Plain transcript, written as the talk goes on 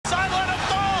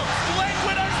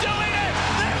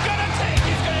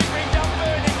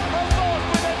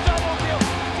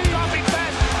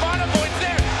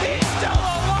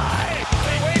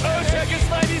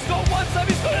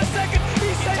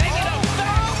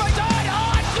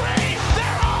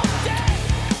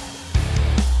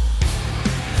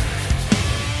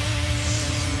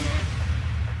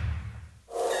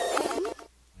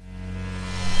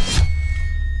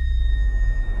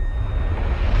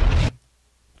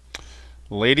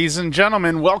Ladies and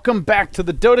gentlemen, welcome back to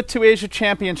the Dota 2 Asia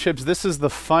Championships. This is the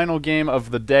final game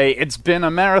of the day. It's been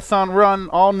a marathon run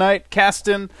all night,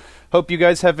 casting. Hope you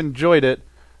guys have enjoyed it.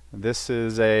 This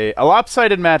is a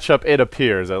lopsided matchup, it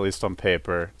appears, at least on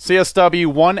paper. CSW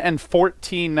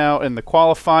 1-14 now in the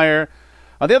qualifier.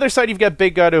 On the other side, you've got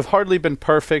Big God, who have hardly been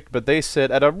perfect, but they sit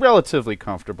at a relatively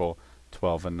comfortable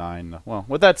 12-9. Well,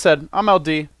 with that said, I'm LD.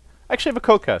 I actually have a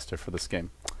co-caster for this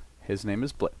game. His name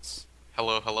is Blitz.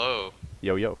 Hello, hello.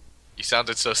 Yo, yo. You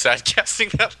sounded so sad casting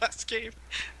that last game.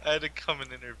 I had to come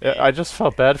and intervene. Yeah, I just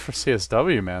felt bad for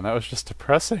CSW, man. That was just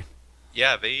depressing.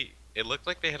 Yeah, it looked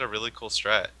like they had a really cool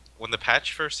strat. When the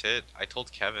patch first hit, I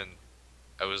told Kevin,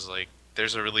 I was like,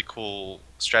 there's a really cool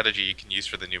strategy you can use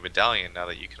for the new medallion now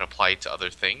that you can apply it to other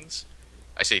things.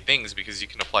 I say things because you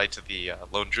can apply it to the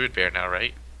Lone Druid Bear now,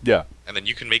 right? Yeah. And then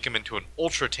you can make him into an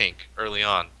ultra tank early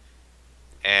on.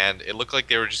 And it looked like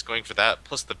they were just going for that,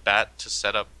 plus the bat to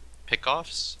set up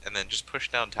pickoffs and then just push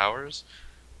down towers,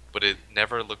 but it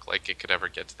never looked like it could ever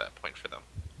get to that point for them.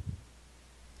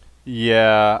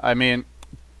 Yeah, I mean,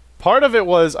 part of it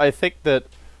was I think that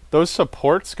those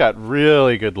supports got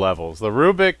really good levels. The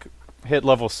Rubik hit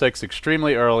level 6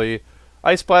 extremely early.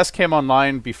 Ice Blast came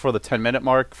online before the 10-minute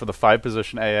mark for the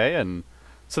 5-position AA, and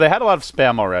so they had a lot of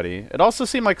spam already. It also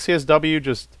seemed like CSW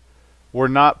just were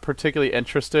not particularly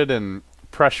interested in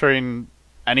pressuring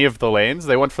any of the lanes.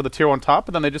 They went for the tier 1 top,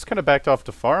 and then they just kind of backed off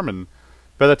to farm, and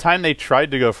by the time they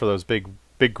tried to go for those big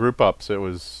group ups, they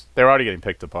were already getting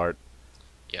picked apart.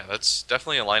 Yeah, that's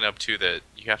definitely a lineup too that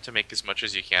you have to make as much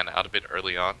as you can out of it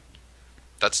early on.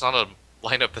 That's not a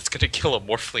lineup that's going to kill a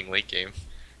Morphling late game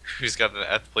who's got an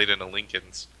Athblade and a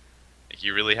Lincoln's. Like,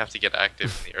 you really have to get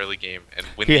active in the early game and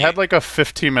win. He had like a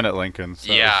 15-minute Lincoln.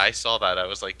 So yeah, I saw that. I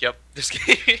was like, yep, this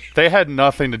game. They had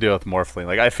nothing to do with Morphling.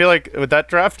 Like, I feel like with that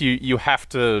draft, you have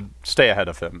to stay ahead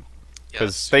of him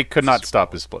because they could not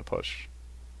stop his split push.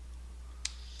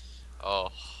 Oh,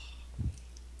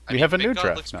 we have a new Big God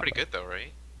draft. Looks pretty good though,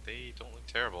 right? They don't look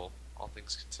terrible, all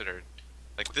things considered.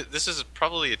 Like this is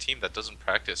probably a team that doesn't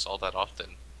practice all that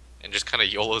often, and just kind of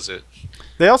YOLOs it.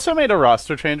 They also made a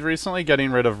roster change recently,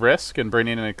 getting rid of Risk and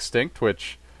bringing in Extinct,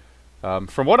 which,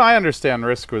 from what I understand,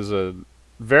 Risk was a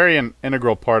very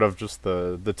integral part of just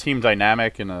the team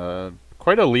dynamic and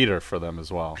quite a leader for them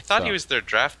as well. I thought he was their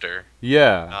drafter.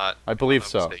 Yeah, I believe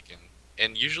so. Mistaken.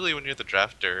 And usually when you're the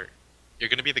drafter, you're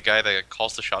going to be the guy that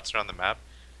calls the shots around the map.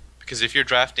 Because if you're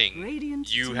drafting,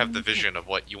 you have the vision of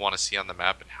what you want to see on the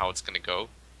map and how it's going to go.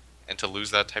 And to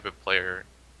lose that type of player,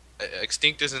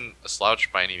 Extinct isn't a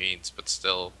slouch by any means, but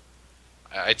still,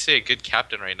 I'd say a good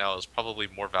captain right now is probably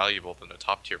more valuable than a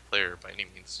top tier player by any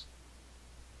means.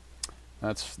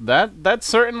 That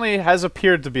certainly has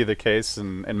appeared to be the case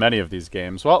in many of these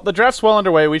games. Well, the draft's well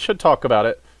underway. We should talk about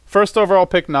it. First overall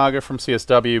pick Naga from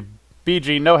CSW.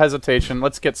 BG, no hesitation.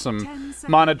 Let's get some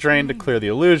mana drain to clear the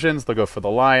illusions. They'll go for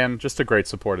the Lion. Just a great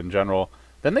support in general.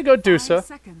 Then they go Dusa,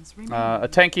 a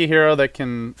tanky hero that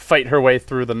can fight her way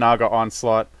through the Naga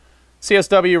onslaught.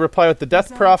 CSW reply with the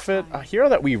Death Prophet, a hero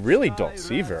that we really don't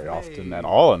see very often at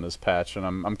all in this patch. And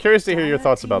I'm curious to hear your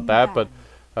thoughts about that. But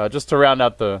just to round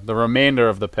out the remainder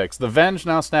of the picks, the Venge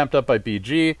now snapped up by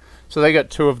BG. So they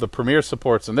got two of the premier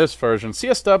supports in this version.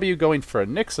 CSW going for a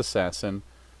Nyx Assassin,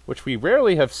 which we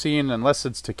rarely have seen unless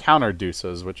it's to counter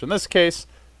Dusas, which in this case,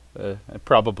 it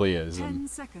probably is. And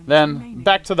then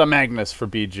back to the Magnus for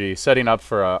BG, setting up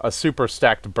for a super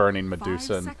stacked Burning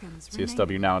Medusa, and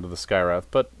CSW now into the Skywrath.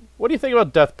 But what do you think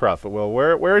about Death Prophet, Will?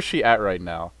 Where is she at right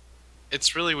now?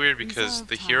 It's really weird because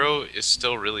the hero is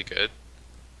still really good.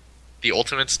 The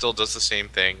ultimate still does the same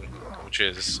thing, which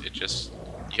is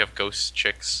you have ghost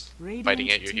chicks fighting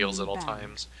at your heels at all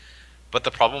times. But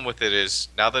the problem with it is,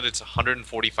 now that it's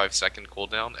 145-second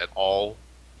cooldown at all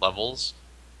levels,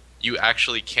 you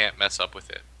actually can't mess up with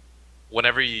it.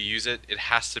 Whenever you use it, it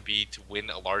has to be to win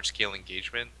a large-scale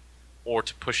engagement or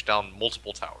to push down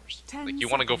multiple towers. Like, you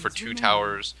want to go for 2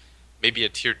 towers, maybe a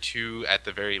tier 2 at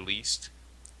the very least,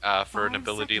 for an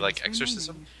ability like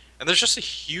Exorcism. And there's just a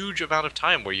huge amount of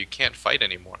time where you can't fight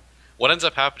anymore. What ends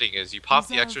up happening is you pop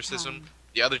the Exorcism,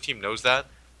 the other team knows that,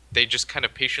 they just kind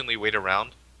of patiently wait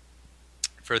around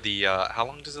for the, how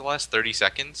long does it last? 30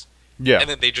 seconds? Yeah. And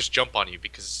then they just jump on you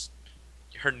because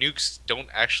her nukes don't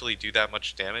actually do that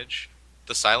much damage.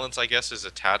 The silence, I guess, is a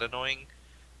tad annoying,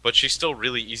 but she's still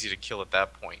really easy to kill at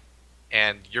that point.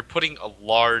 And you're putting a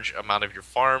large amount of your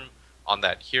farm on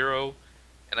that hero,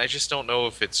 and I just don't know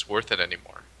if it's worth it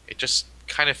anymore. It just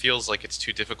kind of feels like it's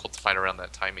too difficult to fight around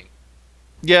that timing.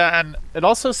 Yeah, and it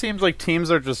also seems like teams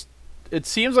are just... It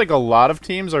seems like a lot of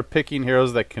teams are picking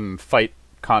heroes that can fight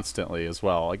constantly as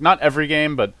well. Like, not every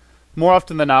game, but more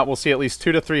often than not, we'll see at least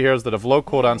 2 to 3 heroes that have low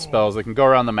cooldown spells that can go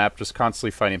around the map just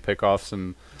constantly fighting pickoffs.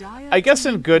 And I guess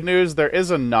in good news, there is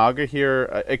a Naga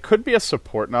here. It could be a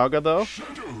support Naga, though.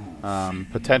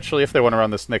 Potentially, if they want to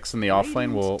run this Nyx in the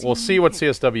offlane, we'll see what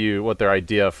CSW, what their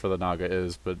idea for the Naga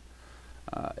is. But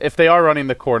if they are running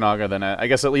the core Naga, then I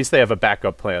guess at least they have a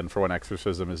backup plan for when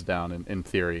Exorcism is down, in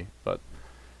theory. But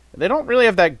they don't really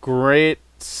have that great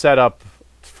setup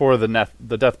for the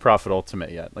Death Prophet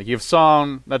ultimate yet. Like, you have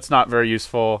Song, that's not very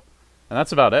useful, and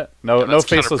that's about it. No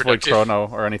Faceless Void Chrono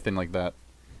or anything like that.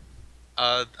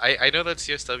 I know that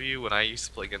CSW, when I used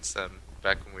to play against them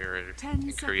back when we were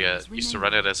in Korea, used to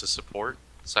run it as a support,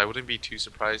 so I wouldn't be too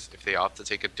surprised if they opt to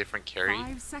take a different carry,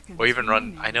 or even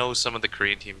run. I know some of the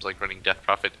Korean teams like running Death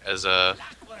Prophet as a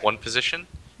one position,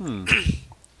 and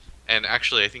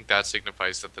actually I think that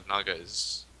signifies that the Naga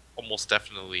is almost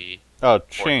definitely... Oh,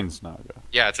 Chains Naga.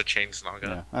 Yeah, it's a Chains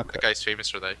Naga. Yeah, okay. The guy's famous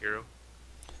for that hero.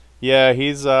 Yeah,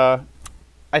 he's...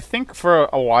 I think for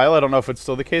a while, I don't know if it's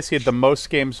still the case, he had the most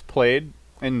games played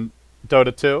in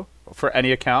Dota 2 for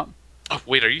any account. Oh,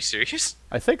 wait, are you serious?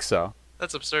 I think so.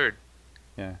 That's absurd.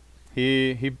 Yeah.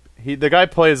 The guy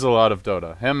plays a lot of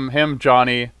Dota. Him,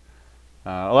 Johnny,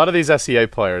 a lot of these SEA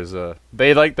players,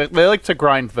 they like to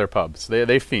grind their pubs.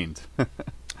 They fiend.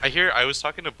 I was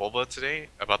talking to Bulba today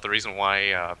about the reason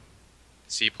why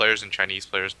C players and Chinese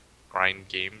players grind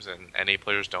games and NA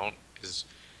players don't. Is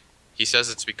he says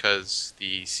it's because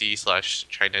the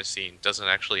C/China scene doesn't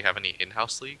actually have any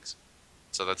in-house leagues,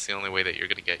 so that's the only way that you're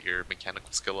going to get your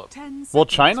mechanical skill up. Well,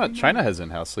 China has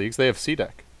in-house leagues. They have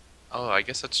C-Deck. Oh, I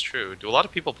guess that's true. Do a lot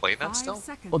of people play that still?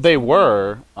 Well, they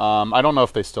were. I don't know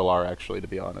if they still are, actually, to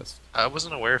be honest. I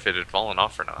wasn't aware if it had fallen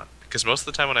off or not. Because most of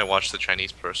the time when I watch the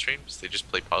Chinese pro streams, they just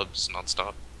play pubs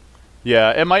nonstop.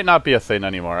 Yeah, it might not be a thing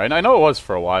anymore. I know it was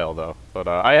for a while, though. But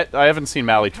I haven't seen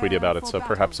Mally tweet about it, so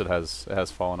perhaps it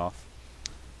has fallen off.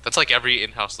 That's like every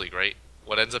in-house league, right?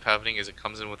 What ends up happening is it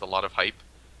comes in with a lot of hype,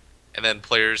 and then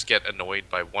players get annoyed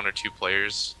by 1 or 2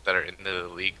 players that are in the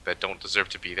league that don't deserve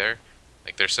to be there.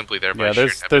 Like, they're simply there by sheer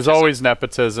nepotism. There's always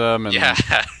nepotism. And, yeah.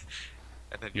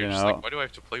 And then you're just like, why do I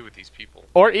have to play with these people?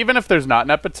 Or even if there's not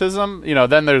nepotism,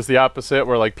 then there's the opposite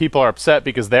where, like, people are upset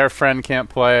because their friend can't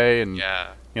play, and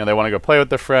they want to go play with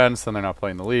their friends, then they're not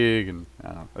playing the league, and I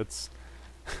don't know,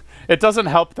 it doesn't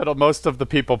help that most of the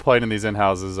people playing in these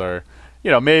in-houses are,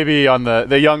 maybe on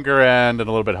the younger end and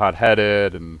a little bit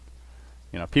hot-headed, and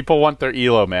people want their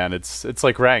elo, man. It's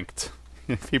like ranked.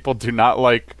 People do not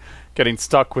like getting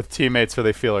stuck with teammates who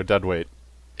they feel are dead weight.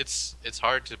 It's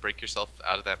hard to break yourself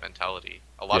out of that mentality.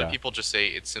 A lot of people just say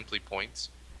it's simply points,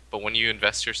 but when you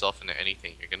invest yourself into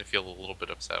anything, you're going to feel a little bit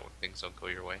upset when things don't go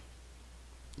your way.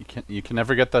 You can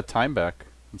never get that time back.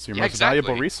 It's your most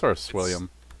valuable resource, William.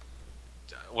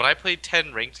 When I play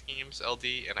 10 ranked games, LD,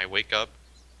 and I wake up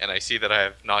and I see that I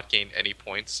have not gained any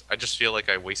points, I just feel like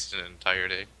I wasted an entire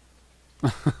day.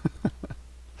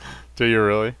 Do you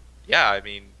really? Yeah, I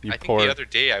mean, I think the other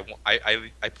day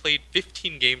I played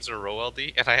 15 games in a row,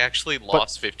 LD, and I actually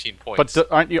lost 15 points.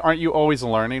 But aren't you always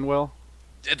learning, Will?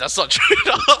 That's not true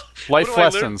at all. Life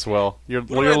lessons, Will. You're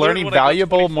learning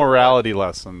valuable morality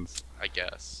lessons. I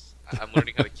guess. I'm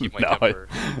learning how to keep my temper.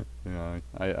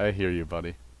 I hear you,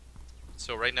 buddy.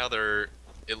 So right now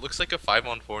it looks like a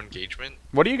 5-on-4 engagement.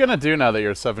 What are you gonna do now that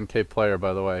you're a 7K player?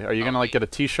 By the way, are you gonna get a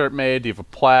T-shirt made? Do you have a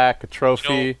plaque, a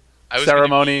trophy,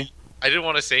 ceremony? I didn't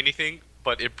want to say anything,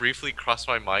 but it briefly crossed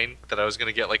my mind that I was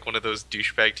gonna get like one of those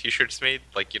douchebag T-shirts made,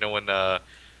 like when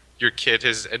your kid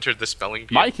has entered the spelling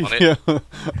bee on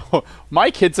it.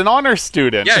 My kid's an honor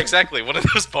student. Yeah, exactly. One of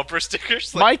those bumper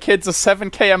stickers. Like, my kid's a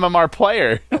 7K MMR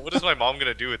player. What is my mom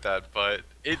gonna do with that? But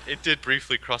it did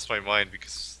briefly cross my mind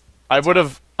because I would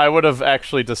have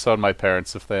actually disowned my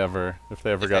parents if they ever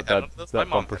got that my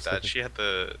mom bumper had sticker. that. She had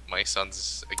my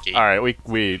son's gate. All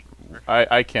right,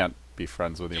 I can't be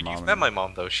friends with your mom. You've met my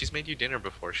mom though. She's made you dinner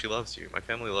before. She loves you. My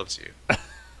family loves you.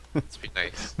 Let's be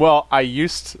nice. Well, I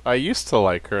used to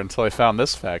like her until I found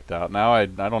this fact out. Now I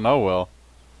don't know, Will.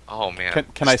 Oh man.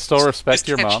 Can I still respect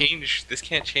your mom? This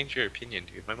can't change your opinion,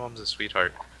 dude. My mom's a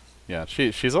sweetheart. Yeah,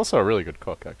 she's also a really good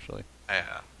cook, actually.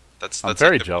 Yeah, that's I'm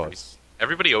very jealous.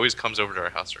 Everybody always comes over to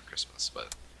our house for Christmas,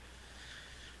 but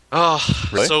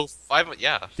really? So 5,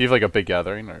 yeah. Do you have like a big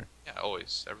gathering, or? Yeah,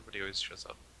 always. Everybody always shows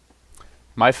up.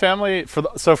 My family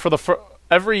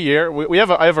every year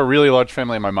I have a really large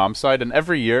family on my mom's side, and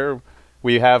every year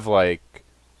we have like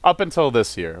up until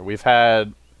this year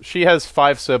she has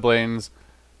 5 siblings.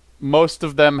 Most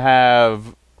of them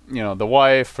have the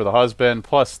wife or the husband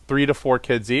plus 3 to 4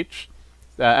 kids each,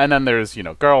 and then there's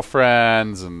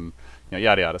girlfriends and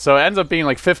yada yada. So it ends up being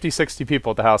like 50, 60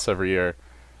 people at the house every year.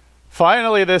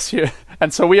 finally this year,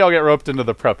 and so we all get roped into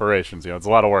the preparations. You know, it's a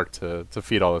lot of work to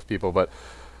feed all those people, but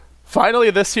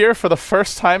finally this year, for the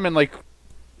first time in like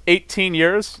 18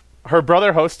 years, her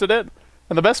brother hosted it,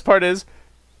 and the best part is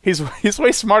he's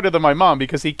way smarter than my mom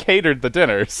because he catered the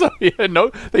dinner. So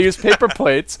they use paper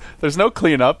plates. There's no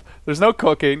cleanup. There's no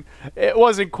cooking. It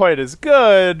wasn't quite as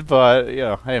good, but you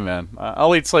know, hey man,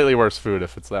 I'll eat slightly worse food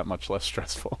if it's that much less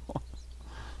stressful.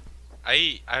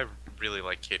 I really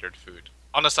like catered food.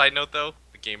 On a side note, though,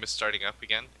 the game is starting up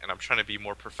again, and I'm trying to be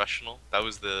more professional. That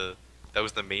was the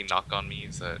main knock on me,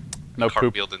 is that I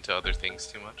cartwheeled into other things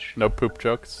too much. No poop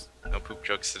jokes. No poop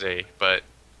jokes today, but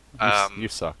you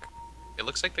suck. It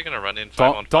looks like they're gonna run in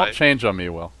 5-on-5. Don't change on me,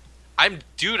 Will. I'm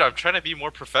trying to be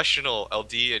more professional,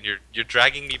 LD, and you're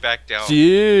dragging me back down.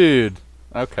 Dude.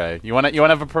 Okay, you wanna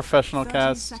have a professional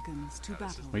cast?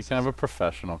 We can have a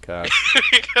professional cast.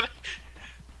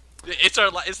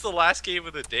 It's the last game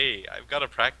of the day. I've got to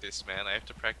practice, man. I have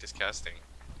to practice casting.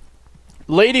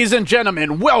 Ladies and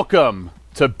gentlemen, welcome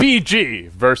to BG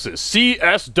versus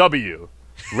CSW.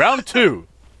 Round 2.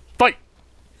 Fight!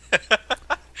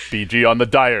 BG on the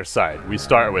dire side. We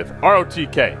start with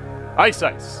ROTK, Ice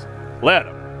Ice,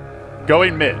 Lanham,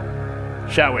 going mid,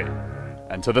 Shawi,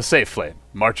 and to the safe lane,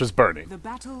 March is burning.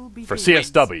 For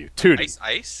CSW, Tootie.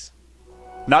 Ice?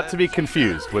 Not to be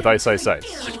confused with Ice Ice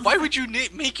Ice. Why would you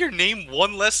make your name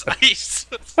one less ice?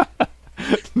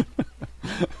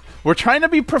 We're trying to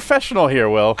be professional here,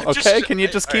 Will. Okay, can you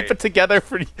just keep it together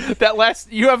for that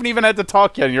last? You haven't even had to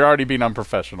talk yet, and you're already being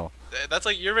unprofessional. That's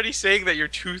like you're already saying that you're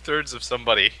 2/3 of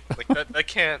somebody. Like that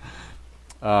can't.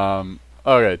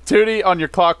 Okay, Tootie on your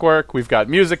clockwork. We've got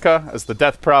Musica as the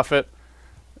Death Prophet.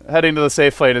 Heading to the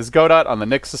safe lane is Godot on the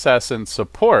Nyx Assassin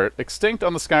support. Extinct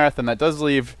on the Skywrath, and that does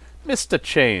leave Mr.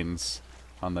 Chains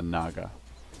on the Naga.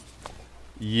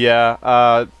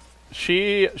 Yeah,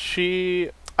 she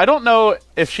I don't know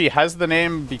if she has the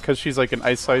name because she's like an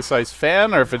Ice Ice Ice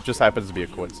fan, or if it just happens to be a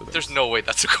coincidence. There's no way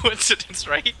that's a coincidence,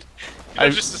 right?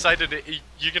 I've just decided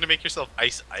you're gonna make yourself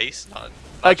Ice Ice, not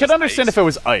I could understand if it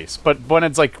was Ice, but when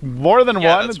it's like more than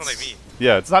one, that's what I mean.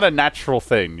 Yeah, it's not a natural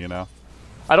thing, you know.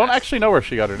 I don't actually know where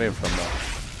she got her name from, though.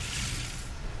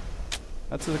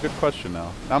 That's a good question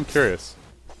now. I'm curious.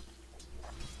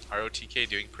 ROTK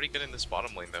doing pretty good in this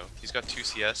bottom lane, though. He's got 2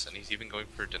 CS, and he's even going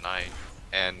for Deny.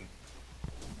 And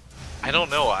I don't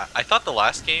know. I thought the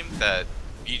last game that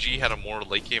BG had a more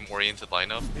late game oriented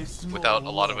lineup without a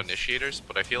lot of initiators,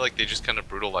 but I feel like they just kind of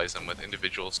brutalized them with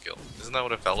individual skill. Isn't that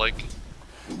what it felt like?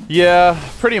 Yeah,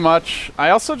 pretty much.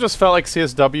 I also just felt like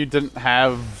CSW didn't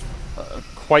have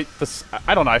quite this.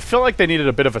 I don't know. I feel like they needed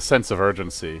a bit of a sense of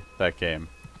urgency that game,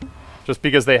 just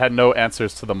because they had no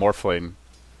answers to the Morph lane.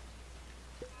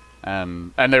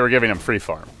 And they were giving him free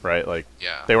farm, right? Like,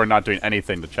 yeah. They were not doing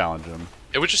anything to challenge him.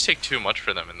 It would just take too much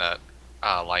for them in that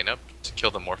lineup to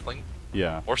kill the Morphling.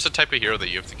 Yeah. Morph's the type of hero that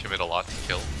you have to commit a lot to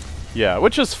kill. Yeah,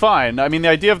 which is fine. I mean, the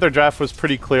idea of their draft was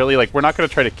pretty clearly, like, we're not going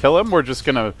to try to kill him, we're just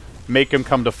going to make him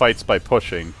come to fights by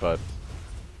pushing, but...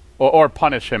 Or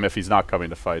punish him if he's not coming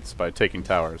to fights by taking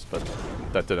towers, but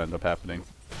that did end up happening.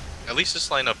 At least this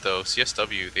lineup, though,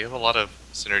 CSW, they have a lot of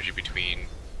synergy between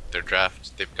their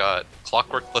draft. They've got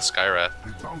Clockwork plus Skywrath,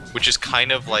 which is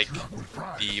kind of like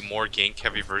the more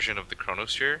gank-heavy version of the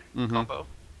Chronosphere combo.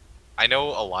 I know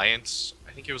Alliance,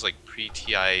 I think it was like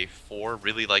pre-TI4,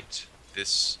 really liked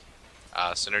this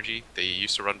synergy. They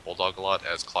used to run Bulldog a lot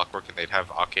as Clockwork, and they'd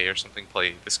have Ake or something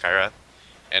play the Skywrath.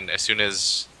 And as soon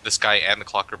as the Sky and the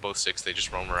Clock are both 6, they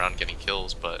just roam around getting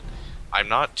kills, but I'm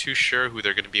not too sure who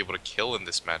they're going to be able to kill in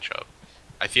this matchup.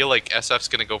 I feel like SF's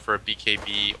going to go for a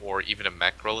BKB or even a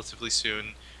mech relatively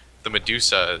soon. The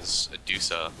Medusa is a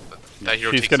Dusa. That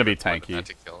hero She's going to be tanky.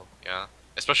 To kill. Yeah,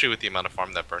 especially with the amount of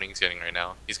farm that Burning's getting right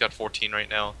now. He's got 14 right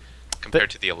now compared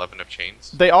to the 11 of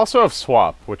Chains. They also have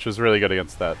Swap, which is really good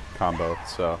against that combo.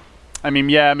 So, I mean,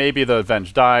 yeah, maybe the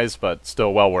Avenge dies, but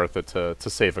still well worth it to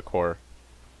save a core.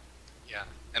 Yeah,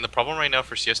 and the problem right now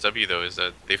for CSW, though, is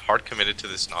that they've hard committed to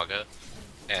this Naga,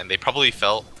 and they probably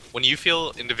felt... When you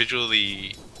feel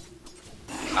individually,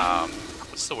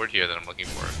 what's the word here that I'm looking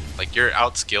for? Like, you're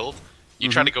outskilled, you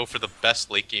try to go for the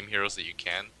best late game heroes that you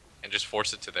can, and just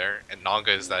force it to there, and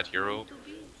Naga is that hero.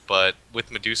 But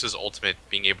with Medusa's ultimate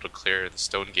being able to clear, the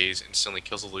Stone Gaze instantly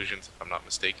kills illusions, if I'm not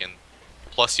mistaken.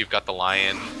 Plus, you've got the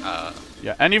Lion.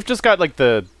 Yeah, and you've just got, like,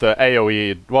 the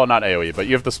AoE, well, not AoE, but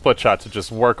you have the split shot to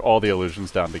just work all the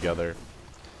illusions down together.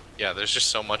 Yeah, there's just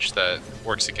so much that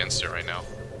works against it right now.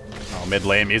 Oh, mid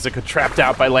lane Musica trapped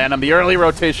out by Lanham. The early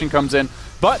rotation comes in,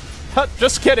 but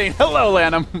just kidding. Hello,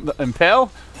 Lanham. Impale.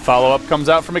 Follow-up comes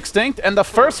out from Extinct, and the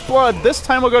first blood this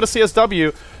time will go to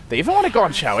CSW. They even want to go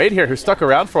on Xiao 8 here, who stuck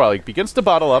around for a while. He begins to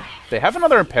bottle up. They have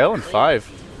another Impale in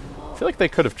 5. I feel like they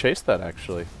could have chased that,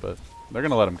 actually, but they're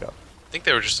going to let him go. I think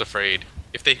they were just afraid.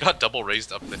 If they got double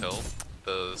raised up the hill,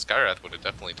 the Skywrath would have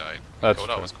definitely died. That's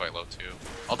Dota true. was quite low too.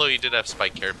 Although he did have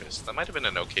Spike Carapace. That might have been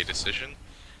an okay decision.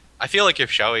 I feel like if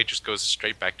Xiao 8 just goes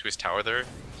straight back to his tower there,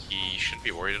 he shouldn't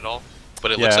be worried at all.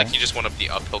 But it looks like he just went up the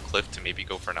uphill cliff to maybe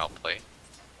go for an outplay.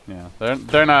 Yeah,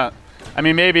 they're not... I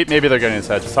mean, maybe they're getting his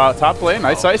head. Top lane,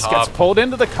 Ice Ice gets pulled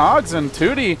into the cogs, and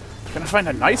Tootie gonna find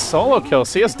a nice solo kill.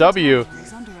 CSW,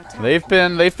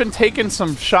 they've been taking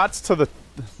some shots to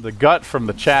the gut from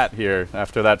the chat here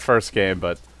after that first game,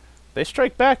 but they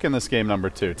strike back in this game number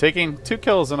 2, taking 2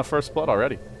 kills in a first blood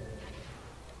already.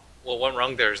 Well, one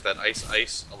wrong there is that Ice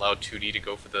Ice allowed 2D to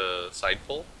go for the side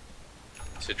pull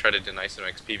to try to deny some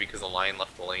XP because the Lion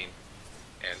left the lane.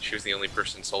 And she was the only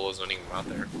person solo zoning him out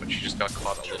there, but she just got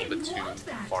caught a little bit too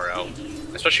far out.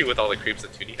 Especially with all the creeps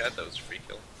that 2D had, that was a free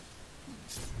kill.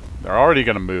 They're already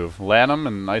going to move. Lanham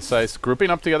and Ice Ice grouping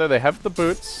up together. They have the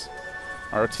boots.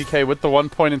 RTK with the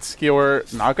 1-pointed skewer.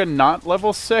 Naga not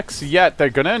level 6 yet. They're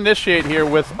going to initiate here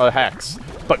with a Hex.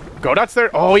 But Godot's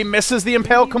there. Oh, he misses the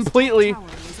Impale completely.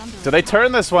 Do they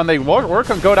turn this one? They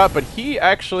work on Godot, but he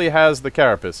actually has the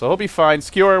Carapace, so he'll be fine.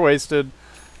 Skewer wasted.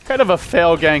 Kind of a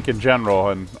fail gank in general,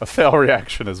 and a fail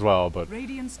reaction as well, but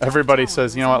everybody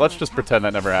says, you know what, let's just pretend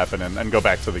that never happened and go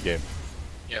back to the game.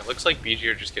 Yeah, it looks like BG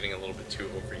are just getting a little bit too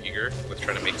overeager with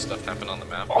trying to make stuff happen on the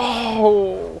map.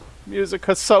 Oh,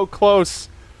 Musica's so close.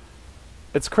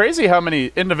 It's crazy how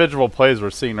many individual plays we're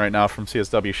seeing right now from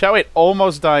CSW. Xiao 8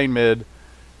 almost dying mid,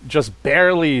 just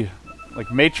barely,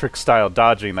 like Matrix-style,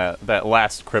 dodging that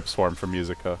last Crypt Swarm from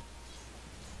Musica.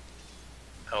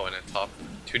 Oh, and at top,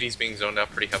 2D's being zoned out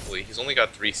pretty heavily. He's only got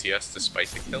 3 CS despite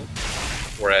the kill,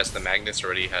 whereas the Magnus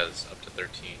already has up to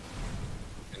 13.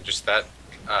 And just that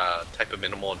type of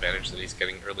minimal advantage that he's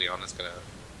getting early on is going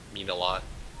to mean a lot.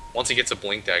 Once he gets a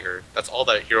Blink Dagger, that's all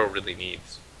that hero really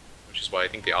needs, which is why I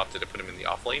think they opted to put him in the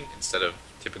off lane instead of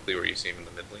typically where you see him in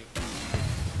the mid lane.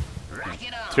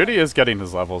 2D is getting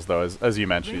his levels, though, as you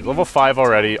mentioned. He's level 5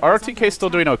 already. RTK still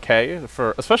doing okay,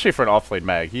 especially for an off-lane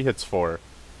mag. He hits 4.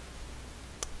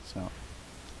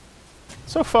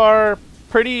 So far,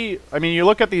 pretty... I mean, you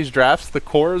look at these drafts, the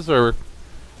cores are...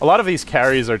 A lot of these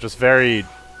carries are just very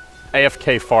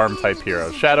AFK farm-type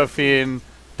heroes. Shadow Fiend,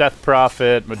 Death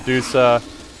Prophet, Medusa.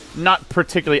 Not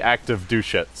particularly active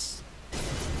do-shits.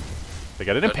 They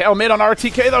got an Impale mid on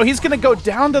RTK, though. He's going to go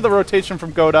down to the rotation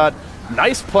from Godot.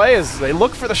 Nice play as they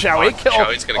look for the Xiao 8 kill. Xiao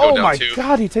 8's gonna go down too. Oh my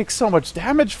god, he takes so much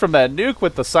damage from that nuke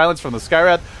with the silence from the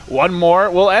Skywrath. One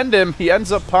more will end him. He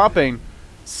ends up popping.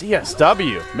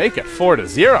 CSW, make it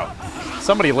 4-0.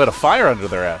 Somebody lit a fire under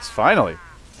their ass, finally.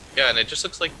 Yeah, and it just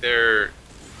looks like they're...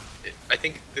 I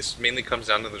think this mainly comes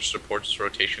down to their supports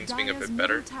rotations being a bit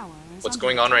better. What's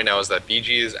going on right now is that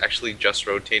BG is actually just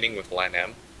rotating with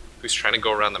Lanham, who's trying to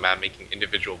go around the map making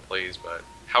individual plays, but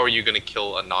how are you going to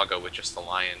kill a Naga with just a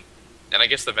Lion? And I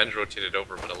guess the Venge rotated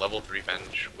over, but a level 3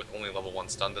 Venge with only level 1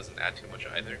 stun doesn't add too much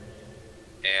either.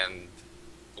 And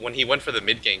when he went for the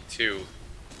mid gank too,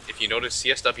 if you notice,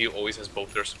 CSW always has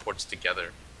both their supports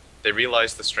together. They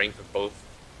realize the strength of both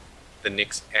the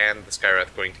Nyx and the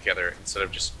Skywrath going together instead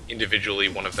of just individually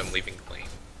one of them leaving the lane.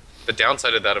 The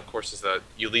downside of that, of course, is that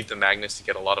you leave the Magnus to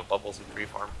get a lot of levels in free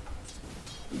farm.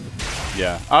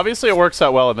 Yeah, obviously it works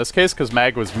out well in this case because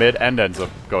Mag was mid and ends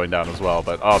up going down as well.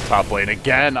 But, oh, top lane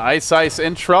again. Ice Ice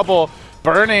in trouble.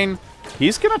 Burning.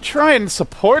 He's going to try and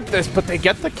support this, but they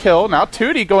get the kill. Now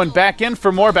 2D going back in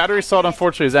for more. Battery Assault,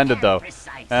 unfortunately, is ended, though.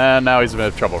 And now he's in a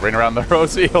bit of trouble. Ring around the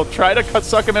Rosie. He'll try to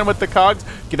suck him in with the cogs.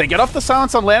 They get off the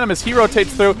silence on Lanham as he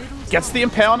rotates through. Gets the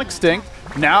Impale on Extinct.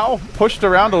 Now pushed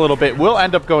around a little bit. Will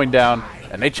end up going down.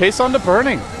 And they chase on to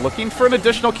Burning. Looking for an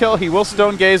additional kill. He will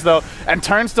Stone Gaze, though, and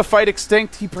turns to fight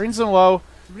Extinct. He brings him low.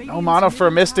 No mana for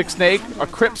a Mystic Snake. A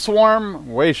Crypt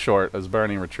Swarm. Way short as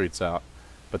Burning retreats out.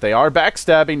 But they are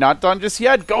backstabbing, not done just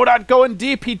yet. Godot going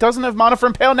deep. He doesn't have mana for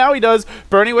Impale. Now he does.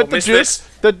 Bernie with the jukes.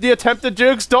 The attempted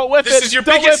jukes. Don't whiff it. Is your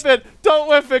Don't biggest... whiff it. Don't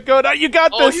whiff it, Godot. You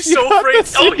got this. Oh, he's so afraid.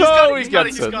 Oh, he's got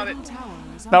it.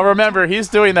 Now remember, he's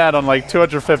doing that on like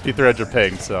 250, 300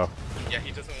 ping, so. Yeah,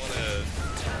 he doesn't want to...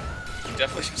 He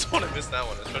definitely doesn't want to miss that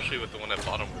one, especially with the one at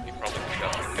bottom where he probably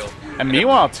got a kill. And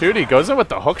meanwhile, 2D goes in with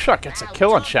the hook shot, gets a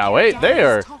kill on Xiao 8. They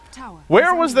are...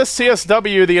 Where was this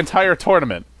CSW the entire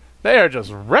tournament? They are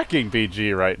just wrecking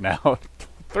BG right now.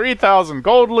 3,000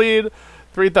 gold lead,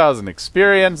 3,000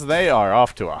 experience. They are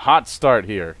off to a hot start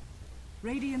here.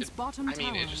 It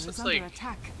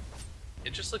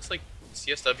just looks like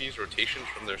CSW's rotations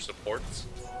from their supports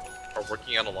are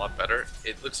working out a lot better.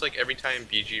 It looks like every time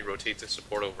BG rotates a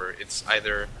support over, it's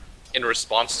either in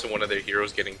response to one of their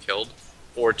heroes getting killed,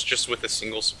 or it's just with a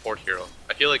single support hero.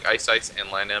 I feel like Ice Ice and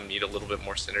Lynam need a little bit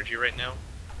more synergy right now,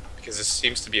 because this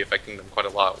seems to be affecting them quite a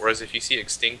lot. Whereas if you see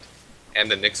Extinct and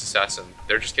the Nyx Assassin,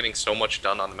 they're just getting so much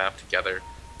done on the map together.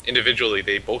 Individually,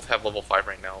 they both have level 5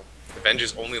 right now. The Venge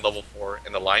is only level 4,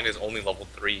 and the Line is only level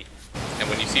 3. And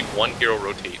when you see one hero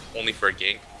rotate only for a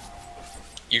gank,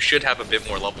 you should have a bit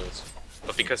more levels.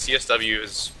 But because CSW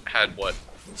has had, what,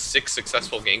 6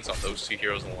 successful ganks on those 2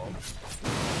 heroes alone,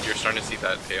 you're starting to see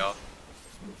that pay off.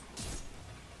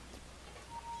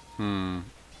 Do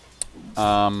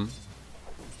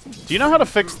you know how to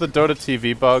fix the Dota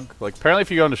TV bug? Like, apparently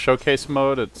if you go into showcase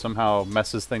mode, it somehow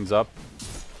messes things up.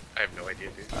 I have no idea,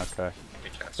 dude. Okay.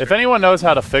 If anyone knows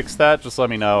how to fix that, just let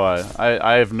me know.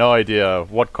 I have no idea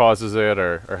what causes it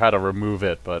or how to remove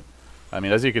it, but I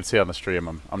mean, as you can see on the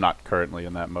stream, I'm not currently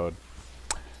in that mode.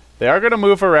 They are going to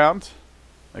move around.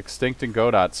 Extinct and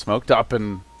Godot smoked up,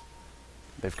 and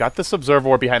they've got this Observer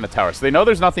Ward behind the tower, so they know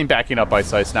there's nothing backing up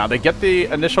Ice Ice now. They get the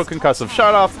initial concussive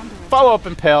shot off, follow up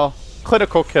Impale,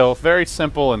 critical kill, very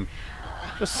simple and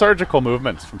just surgical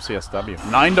movements from CSW.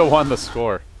 9-1 the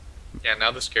score. Yeah,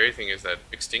 now the scary thing is that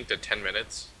Extinct at 10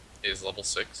 minutes is level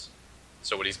 6.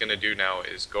 So what he's going to do now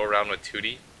is go around with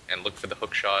 2D and look for the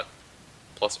hook shot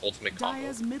plus ultimate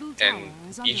combo. And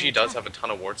EG does have a ton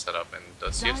of wards set up, and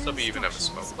does CSW even have a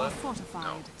smoke left?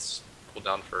 No, it's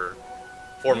cooldown for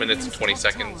 4 minutes and 20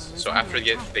 seconds. So after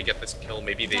they get this kill,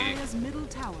 maybe they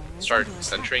start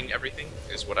centering everything,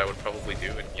 is what I would probably do.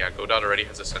 And yeah, Godot already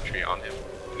has a sentry on him.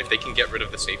 And if they can get rid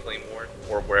of the safe lane ward,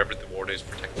 or wherever the ward is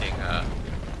protecting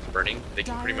Burning, they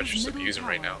can pretty much just abuse him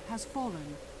right now.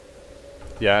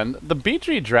 Yeah, and the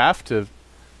BG draft,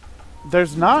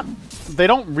 there's not... They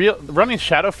don't running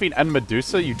Shadow Fiend and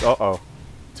Medusa, uh-oh.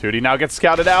 2D now gets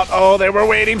scouted out. Oh, they were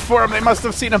waiting for him. They must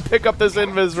have seen him pick up this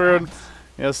Invis rune.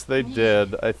 Yes, they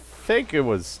did. I think it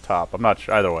was top. I'm not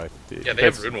sure. Either way. Yeah, they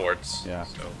have rune wards. Yeah.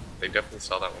 So they definitely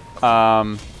saw that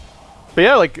one. But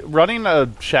yeah, like, running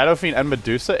a Shadow Fiend and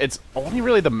Medusa, it's only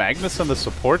really the Magnus and the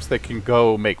supports that can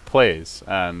go make plays.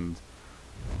 And,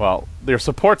 well, their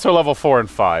supports are level 4 and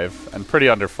 5, and pretty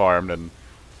underfarmed, and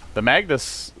the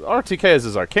Magnus, RTK is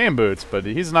his Arcane Boots, but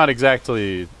he's not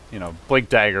exactly, you know, Blink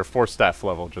Dagger, 4-staff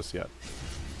level just yet.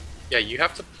 Yeah, you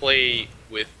have to play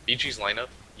with BG's lineup,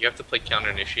 you have to play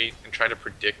Counter Initiate and try to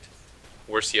predict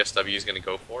where CSW is going to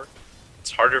go for.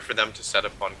 It's harder for them to set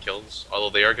up on kills, although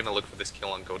they are going to look for this kill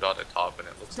on Godot at top, and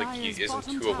it looks like he isn't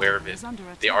too aware of it.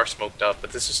 They are smoked up,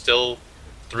 but this is still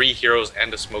 3 heroes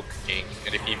and a smoke gank,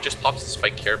 and if he just pops the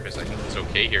Spike Carapace, I think he's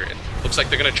okay here. It looks like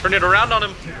they're going to turn it around on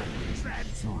him.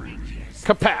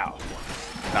 Kapow!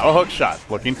 Now a hook shot.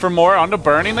 Looking for more. Onto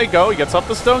Burning they go. He gets off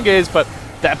the Stone Gaze, but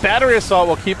that Battery Assault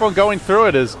will keep on going through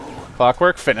it as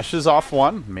Clockwork finishes off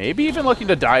one. Maybe even looking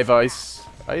to dive Ice.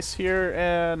 Ice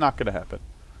here, not going to happen.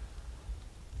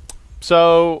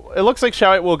 So, it looks like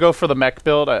Showit will go for the mech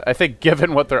build. I think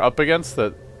given what they're up against,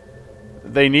 that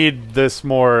they need this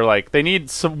more, like, they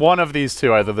need one of these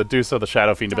two, either the Deuce or the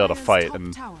Shadow Fiend, to be able to fight,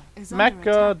 and mech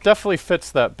definitely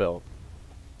fits that build.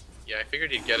 Yeah, I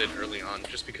figured he'd get it early on,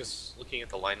 just because looking at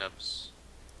the lineups,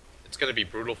 it's going to be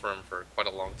brutal for him for quite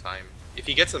a long time. If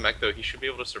he gets the mech, though, he should be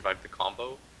able to survive the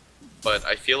combo, but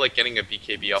I feel like getting a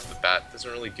BKB off the bat doesn't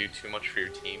really do too much for your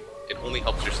team. It only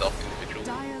helps yourself individually,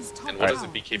 and what does a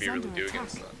BKB really do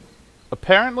against that?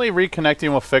 Apparently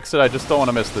reconnecting will fix it. I just don't want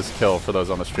to miss this kill for those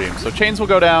on the stream. So chains will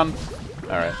go down.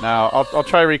 Alright, now I'll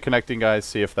try reconnecting, guys,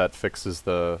 see if that fixes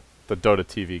the Dota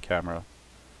TV camera.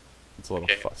 It's a little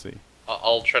fussy.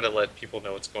 I'll try to let people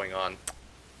know what's going on.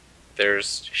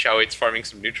 There's Showit's farming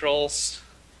some neutrals.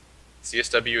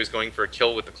 CSW is going for a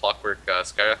kill with the Clockwork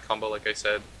Skywrath combo, like I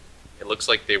said. It looks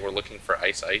like they were looking for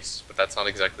Ice Ice, but that's not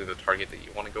exactly the target that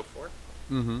you want to go for.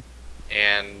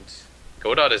 And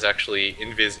Godot is actually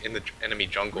invis in the enemy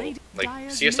jungle. Like,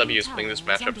 CSW is playing this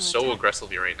matchup so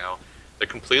aggressively right now. They're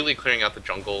completely clearing out the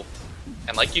jungle.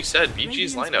 And like you said,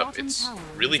 BG's lineup, it's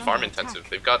really farm intensive.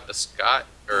 They've got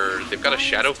a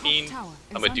Shadow Fiend,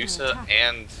 a Medusa,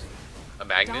 and a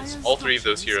Magnus. All 3 of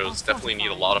those heroes definitely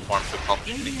need a lot of farm to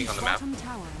accomplish anything on the map.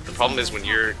 The problem is when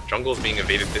your jungle is being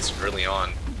invaded this early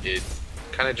on, it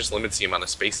kind of just limits the amount of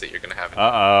space that you're going to have.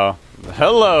 Uh-oh.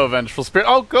 Hello, Vengeful Spirit.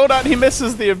 Oh, Godot, he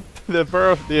misses the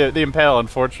Impale,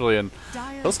 unfortunately, and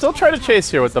he'll still try to chase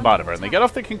here with the bottom burn. They get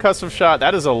off the concussive shot.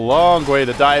 That is a long way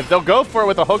to dive. They'll go for it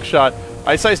with a hook shot.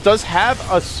 Ice Ice does have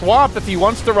a swap if he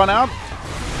wants to run out.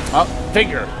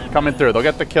 Figure coming through. They'll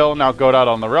get the kill. Now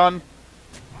Godot on the run.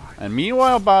 And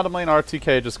meanwhile, bottom lane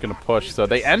RTK just going to push. So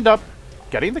they end up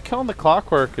getting the kill on the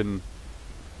Clockwork, and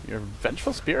your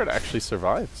Vengeful Spirit actually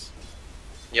survives.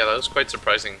 Yeah, that was quite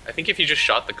surprising. I think if you just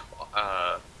shot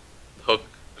hook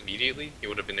immediately, he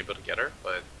would have been able to get her,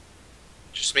 but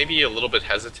just maybe a little bit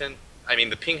hesitant. I mean,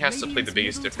 the ping has to play the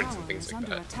biggest difference in things like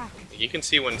that. You can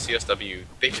see when CSW,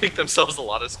 they pick themselves a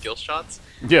lot of skill shots.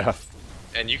 Yeah.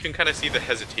 And you can kind of see the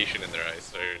hesitation in their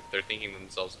eyes. They're thinking to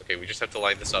themselves, okay, we just have to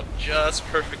line this up just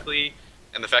perfectly.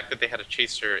 And the fact that they had to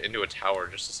chase her into a tower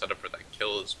just to set up for that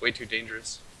kill is way too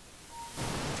dangerous.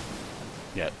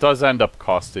 Yeah, it does end up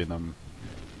costing them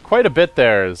quite a bit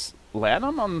there. Is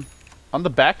Lanham on the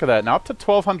back of that, now up to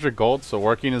 1,200 gold, so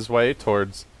working his way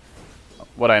towards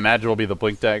what I imagine will be the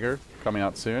Blink Dagger coming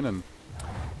out soon. And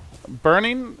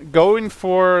Burning going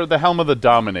for the Helm of the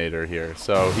Dominator here.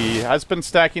 So he has been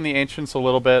stacking the Ancients a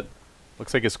little bit.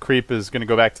 Looks like his creep is going to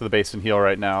go back to the base and heal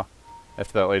right now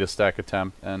after that latest stack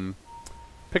attempt. And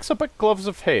picks up a Gloves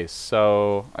of Haste.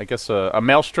 So I guess a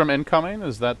Maelstrom incoming.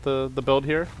 Is that the build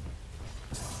here?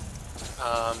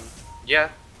 Yeah,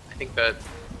 I think that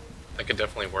could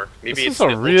definitely work. Maybe this it's is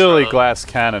a really glass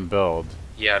cannon build.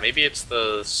 Yeah, maybe it's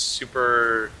the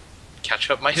super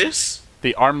catch-up Midas?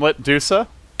 The Armlet Dusa?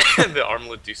 The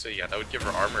Armlet Dusa, yeah, that would give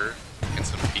her armor and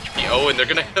some HP. Oh, and they're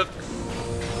gonna hit...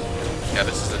 Yeah,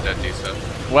 this is a dead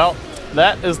Dusa. Well,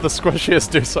 that is the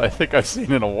squishiest Dusa I think I've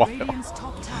seen in a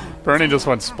while. Burning just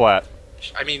went splat.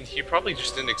 I mean, he probably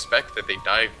just didn't expect that they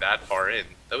dived that far in.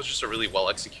 That was just a really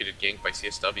well-executed gank by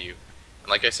CSW. And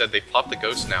like I said, they popped the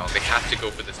ghost now. They have to go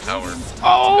for this tower.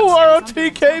 Oh,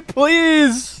 ROTK,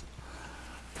 please!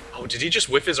 Oh, did he just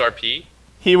whiff his RP?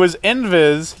 He was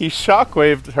invis, he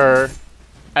shockwaved her,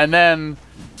 and then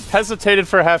hesitated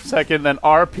for a half second, then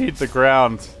RP'd the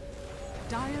ground.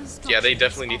 Yeah, they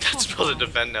definitely need that spell to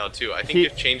defend now, too. I think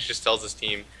if Change just tells his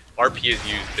team, RP is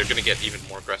used, they're going to get even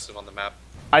more aggressive on the map.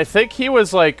 I think he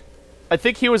was like,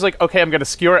 okay, I'm going to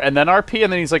skewer, and then RP,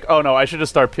 and then he's like, oh no, I should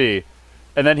just RP.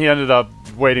 And then he ended up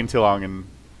waiting too long and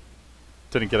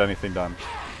didn't get anything done.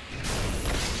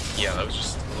 Yeah, that was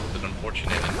just a little bit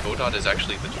unfortunate. And Godot is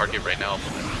actually the target right now.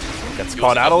 Gets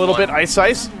caught out a little bit.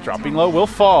 Ice. Dropping low will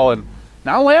fall. And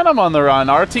now Lanham on the run.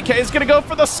 RTK is going to go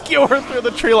for the skewer through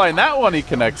the tree line. That one he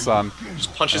connects on.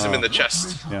 Just punches him in the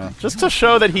chest. Yeah, just to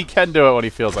show that he can do it when he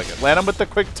feels like it. Lanham with the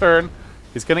quick turn.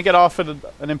 He's going to get off at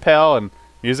an impale. And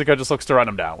Musica just looks to run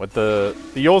him down. With the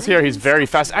Yules here, he's very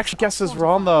fast. Actually, guesses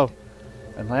wrong, though.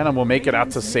 And Lanham will make it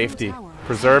out to safety,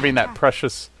 preserving that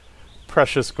precious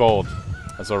gold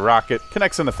as a rocket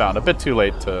connects in the fountain. A bit too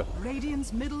late to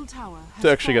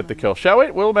actually get the kill. Shall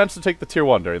we? We'll manage to take the tier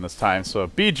 1 during this time, so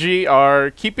BG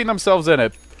are keeping themselves in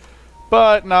it,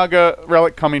 but Naga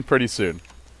Relic coming pretty soon.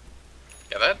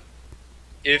 Yeah, that...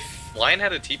 If Lion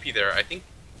had a TP there, I think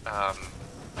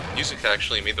Music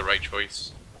actually made the right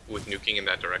choice with nuking in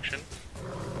that direction,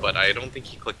 but I don't think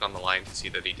he clicked on the line to see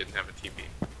that he didn't have a TP.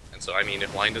 So, I mean,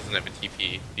 if Line doesn't have a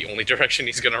TP, the only direction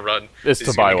he's going to run is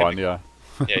to buy one, yeah.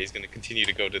 Yeah, he's going to continue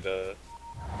to go to the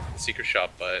Secret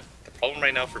Shop, but the problem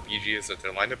right now for BG is that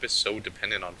their lineup is so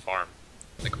dependent on farm.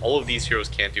 Like, all of these heroes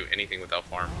can't do anything without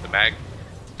farm. The Mag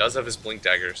does have his Blink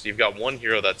Dagger, so you've got one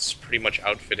hero that's pretty much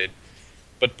outfitted,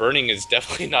 but Burning is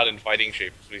definitely not in fighting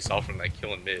shape, as we saw from that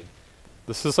kill in mid.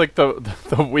 This is like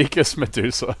the weakest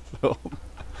Medusa build.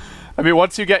 I mean,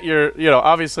 once you get your,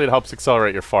 obviously it helps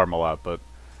accelerate your farm a lot, but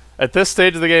at this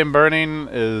stage of the game, Burning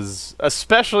is,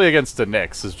 especially against the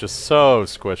Nyx, is just so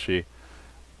squishy.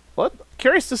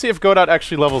 Curious to see if Godot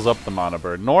actually levels up the Mana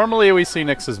Burn. Normally we see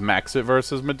Nyx's max it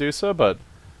versus Medusa, but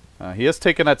he has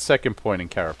taken that second point in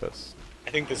Carapace. I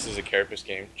think this is a Carapace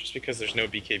game, just because there's no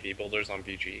BKB builders on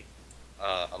BG,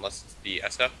 unless it's the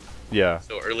SF. Yeah.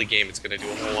 So early game, it's going to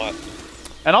do a whole lot.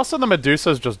 And also the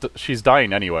Medusa's just, she's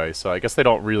dying anyway, so I guess they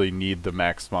don't really need the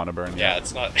max Mana Burn. Yeah,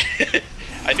 it's not...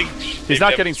 I think he's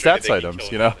not getting stats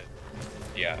items, Yeah.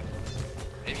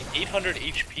 I mean, 800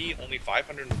 HP, only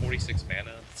 546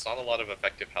 mana. It's not a lot of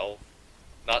effective health.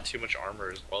 Not too much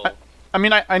armor as well. I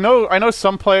mean, I know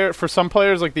for some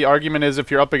players, like, the argument is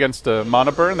if you're up against a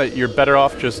Mana Burn, that you're better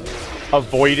off just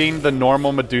avoiding the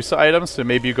normal Medusa items. So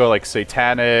maybe you go, like,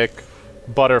 Satanic,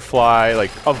 Butterfly,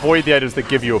 like, avoid the items that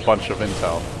give you a bunch of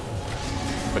intel.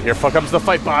 But here comes the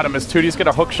fight bottom as Tootie's going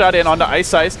to hookshot in onto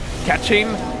Ice, catching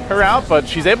her out, but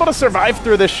she's able to survive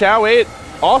through this Shao 8.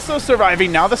 Also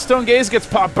surviving. Now the Stone Gaze gets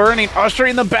popped. Burning,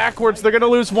 ushering them backwards. They're going to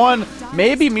lose one.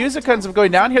 Maybe Musica ends up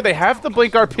going down here. They have the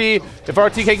Blink RP. If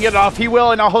RT can get it off, he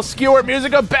will, and now he'll skewer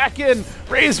Musica back in.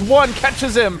 Raise one,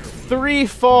 catches him. 3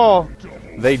 fall.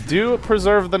 They do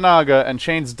preserve the Naga, and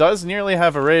Chains does nearly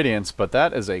have a Radiance, but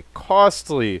that is a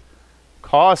costly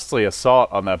assault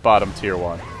on that bottom tier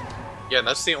 1. Yeah, and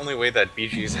that's the only way that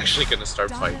BG is actually going to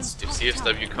start fights. If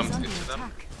CSW comes into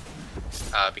them,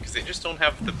 because they just don't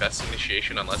have the best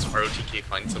initiation unless ROTK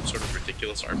finds some sort of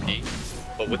ridiculous RP.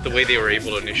 But with the way they were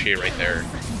able to initiate right there,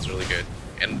 it's really good.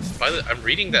 And I'm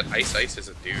reading that Ice Ice is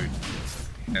a dude,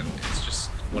 and it's just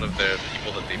one of the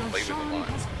people that they play with a lot,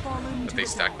 that they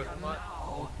stack with a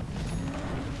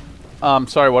lot.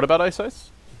 Sorry, what about Ice Ice?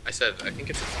 I said, I think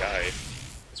it's a guy.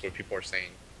 That's what people are saying.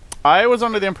 I was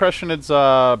under the impression it's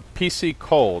PC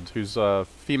Cold, who's a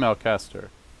female caster.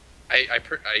 I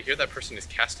hear that person is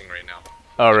casting right now.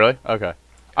 Oh, really? Okay.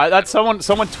 Someone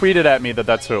tweeted at me that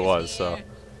that's who it was, so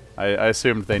I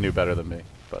assumed they knew better than me.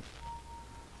 But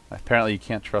apparently you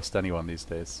can't trust anyone these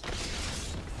days.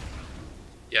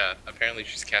 Yeah, apparently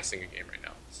she's casting a game right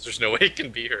now. So there's no way it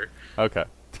can be her. Okay.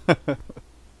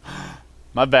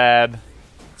 My bad.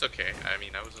 It's okay. I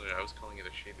mean, I was calling it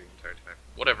a shade the entire time.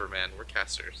 Whatever, man. We're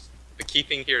casters. The key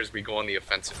thing here is we go on the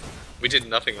offensive. We did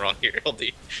nothing wrong here,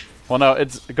 LD. Well, no,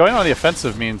 it's going on the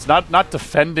offensive means not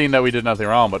defending that we did nothing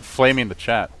wrong, but flaming the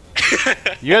chat.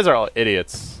 You guys are all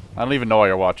idiots. I don't even know why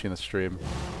you're watching the stream.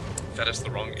 That is the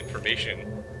wrong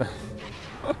information.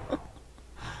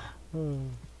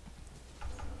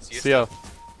 So yeah,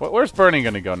 where's Burning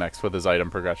gonna go next with his item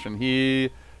progression? He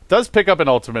does pick up an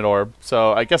ultimate orb,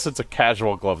 so I guess it's a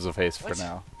casual Gloves of Haste for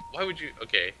now. Why would you?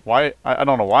 Okay. Why? I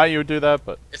don't know why you would do that,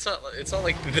 but it's not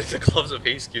like the Gloves of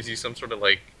Haste gives you some sort of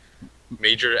like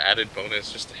major added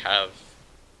bonus just to have.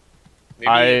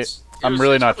 Maybe I'm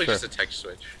really not sure. Just a text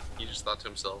switch. He just thought to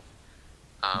himself,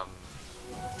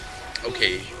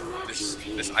 okay,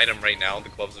 this item right now, the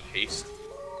Gloves of Haste,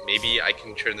 maybe I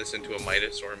can turn this into a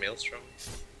Midas or a Maelstrom,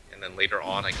 and then later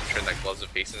on I can turn that Gloves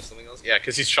of Haste into something else. Yeah,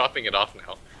 because he's chopping it off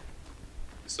now.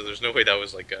 So there's no way that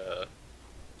was like a.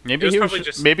 Maybe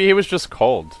he was just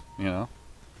cold, you know.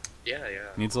 Yeah, yeah.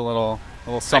 Needs a little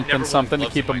something to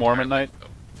keep him warm at night.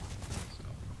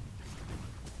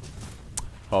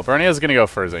 Well, Bernie is gonna go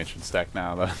for his ancient stack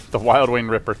now. The Wild Wing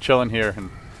Ripper chilling here and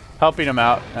helping him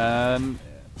out. And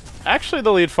actually,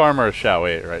 the lead farmer is Xiao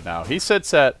 8 right now. He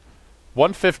sits at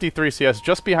 153 CS,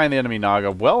 just behind the enemy Naga,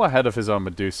 well ahead of his own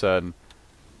Medusa, and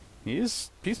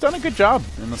he's done a good job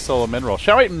in the solo mid roll.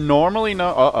 Xiao 8 normally did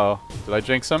I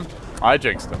jinx him? I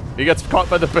jinxed him. He gets caught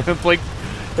by the Blink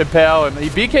Impale, and he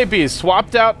BKBs,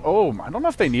 swapped out. Oh, I don't know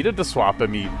if they needed to swap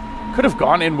him. He could have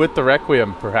gone in with the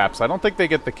Requiem, perhaps. I don't think they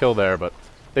get the kill there, but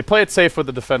they play it safe with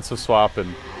the defensive swap,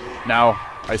 and now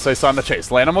Ice Ice on the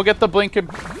chase. Lanham will get the Blink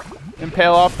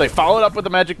Impale off. They follow it up with the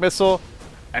Magic Missile,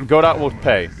 and Godot will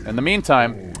pay. In the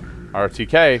meantime,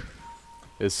 RTK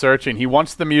is searching. He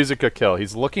wants the Musica kill.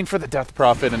 He's looking for the Death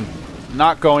Prophet and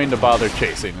not going to bother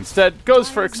chasing. Instead, goes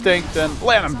for Extinct, and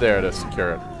Lanham there to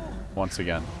secure it once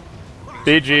again.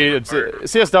 BG,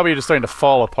 CSW just starting to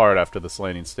fall apart after this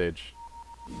laning stage.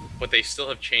 But they still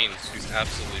have Chains, who's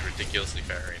absolutely ridiculously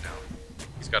fat right now.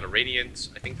 He's got a Radiant.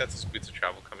 I think that's his Boots of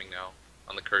Travel coming now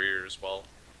on the Courier as well.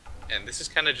 And this is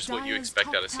kind of just what you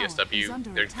expect out of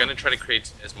CSW. They're going to try to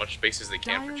create as much space as they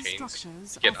can for Chains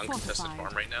to get uncontested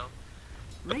farm right now.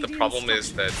 But the problem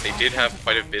is that they did have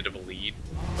quite a bit of a lead,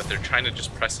 but they're trying to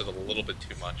just press it a little bit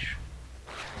too much.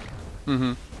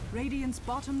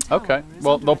 Okay,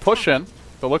 well, they'll push in.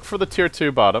 They'll look for the tier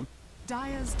 2 bottom.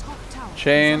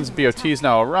 Chains, BOT's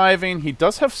now arriving. He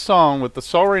does have Song. With the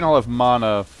Soul Ring, he'll have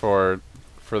mana for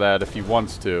that if he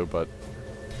wants to, but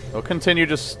they'll continue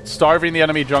just starving the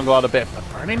enemy jungle out a bit. But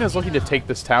Burning is looking to take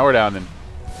this tower down, and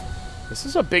this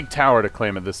is a big tower to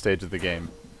claim at this stage of the game.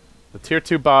 The tier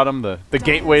 2 bottom, the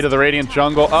gateway to the Radiant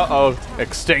jungle. Uh-oh,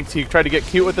 Extinct. He tried to get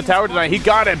cute with the tower tonight. He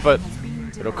got it, but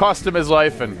it'll cost him his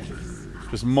life, and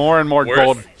just more and more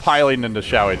gold piling into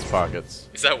Xiao 8's pockets.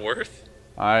 Is that worth?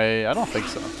 I don't think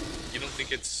so. You don't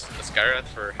think it's a Skywrath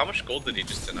for... How much gold did he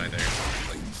just deny there?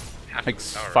 Like, half like of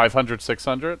the tower. 500,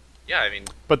 600? Yeah, I mean...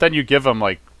 But then you give them,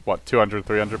 like, what, 200,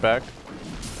 300 back?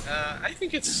 I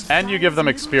think it's... And you give them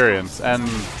experience, and...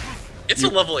 It's a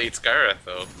level 8 Skywrath,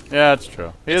 though. Yeah, that's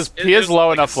true. He is low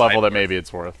like enough level that maybe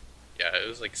it's worth. Yeah, it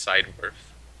was like side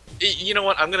worth. You know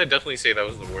what? I'm gonna definitely say that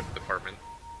was the worth department.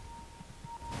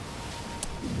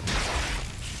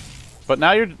 But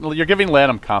now you're giving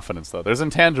Lanham confidence, though. There's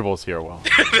intangibles here, Will.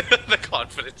 The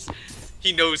confidence.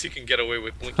 He knows he can get away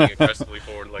with blinking aggressively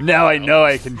forward. Like now I know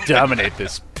I can dominate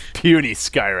this puny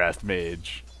Skywrath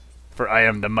mage, for I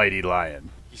am the mighty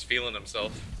lion. He's feeling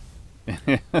himself.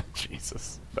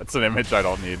 Jesus. That's an image I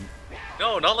don't need.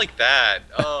 No, not like that.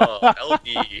 Oh,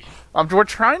 LD. We're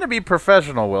trying to be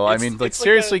professional, Will. I mean, like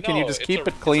seriously, can you just keep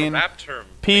it clean? It's a rap term.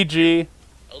 PG.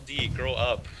 LD, grow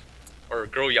up. Or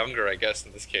grow younger, I guess,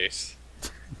 in this case.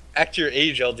 Act your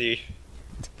age, LD.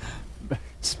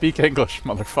 Speak English,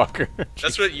 motherfucker.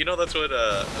 That's what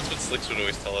Slicks would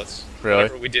always tell us. Really?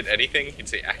 Whenever we did anything, he'd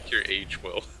say, act your age,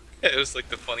 Will. It was like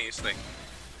the funniest thing.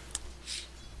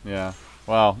 Yeah.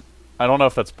 Well, I don't know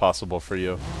if that's possible for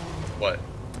you. What?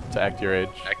 To act your age.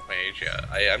 Act my age,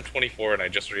 yeah. I'm 24 and I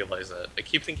just realized that. I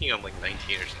keep thinking I'm like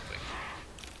 19 or something.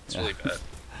 It's really bad.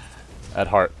 At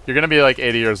heart. You're gonna be like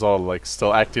 80 years old, like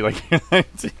still acting like you're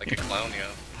 19. Like a clown, yeah.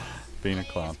 Being a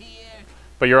clown.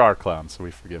 But you're our clown, so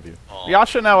we forgive you. Aww.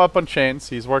 Yasha now up on chains.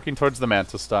 He's working towards the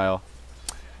Manta style.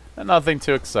 And nothing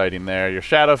too exciting there. Your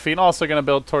Shadow Fiend also gonna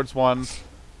build towards one.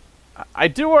 I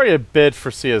do worry a bit for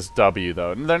CSW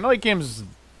though. Their night game's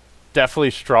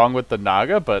definitely strong with the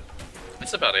Naga, but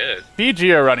that's about it.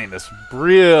 BG are running this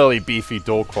really beefy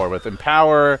dual core with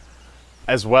Empower,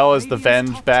 as well as the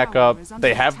Venge backup.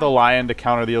 They have the Lion to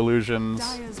counter the illusions.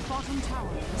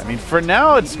 I mean, for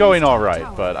now it's going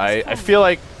alright, but I feel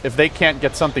like if they can't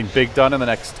get something big done in the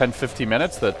next 10-15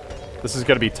 minutes, that this is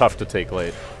going to be tough to take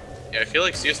late. Yeah, I feel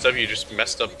like CSW just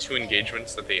messed up 2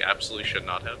 engagements that they absolutely should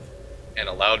not have, and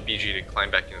allowed BG to climb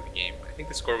back into the game. I think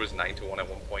the score was 9-1 at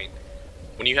one point.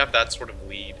 When you have that sort of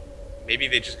lead, maybe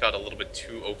they just got a little bit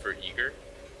too over-eager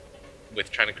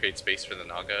with trying to create space for the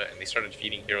Naga, and they started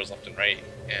feeding heroes left and right,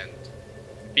 and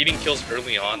feeding kills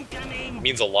early on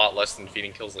means a lot less than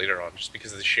feeding kills later on, just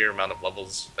because of the sheer amount of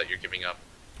levels that you're giving up.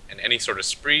 And any sort of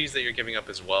sprees that you're giving up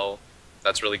as well,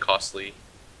 that's really costly.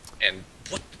 And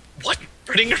what?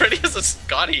 Burning already has a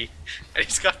Scotty, and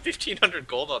he's got 1,500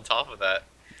 gold on top of that.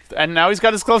 And now he's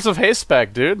got his Gloves of Haste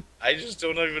back, dude. I just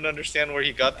don't even understand where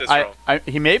he got this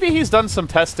from. Maybe he's done some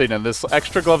testing, and this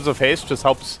extra Gloves of Haste just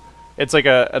helps. It's like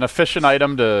an efficient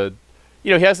item to,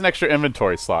 you know, he has an extra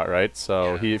inventory slot, right?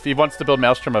 So yeah. If he wants to build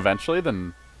Maelstrom eventually,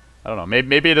 then I don't know.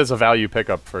 Maybe it is a value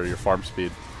pickup for your farm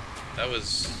speed. That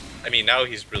was, I mean, now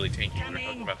he's really tanky. We were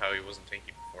talking about how he wasn't tanky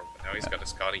before, but now he's got a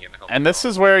Scotty and a helmet. And this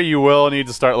is where you will need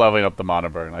to start leveling up the mana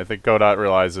burn. I think Godot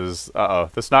realizes,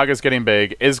 this Naga's getting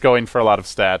big, is going for a lot of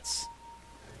stats.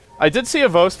 I did see a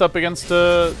Vost up against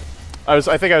I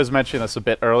think I was mentioning this a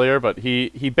bit earlier, but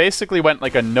he basically went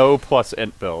like a no plus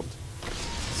int build.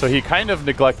 So he kind of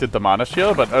neglected the mana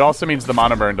shield, but it also means the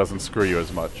mana burn doesn't screw you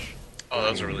as much. Oh,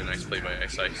 that was a really nice play by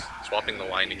Ice, swapping the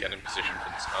line to get in position for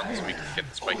the stun so we can get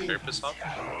the Spike Therapist off.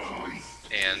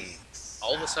 And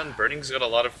all of a sudden, Burning's got a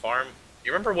lot of farm.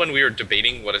 You remember when we were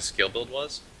debating what his skill build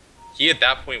was? He at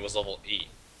that point was level 8.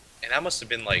 And that must have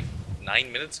been like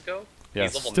 9 minutes ago? Yeah,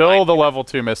 he's level still 9 the level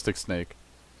 2 Mystic Snake.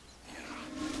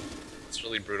 It's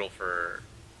really brutal for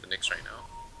the Nyx right now.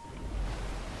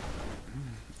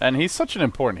 And he's such an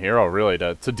important hero, really,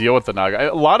 to deal with the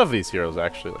Naga. A lot of these heroes,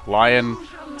 actually. Like Lion,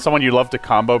 someone you love to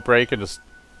combo break and just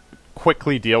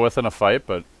quickly deal with in a fight,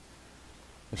 but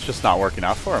it's just not working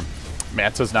out for him.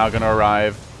 Manta's now going to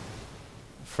arrive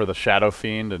for the Shadow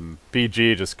Fiend, and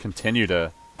BG just continue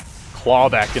to claw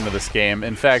back into this game.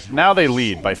 In fact, now they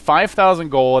lead by 5,000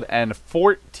 gold and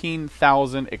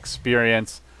 14,000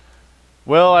 experience.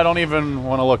 Well, I don't even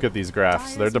want to look at these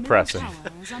graphs. They're depressing.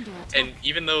 And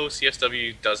even though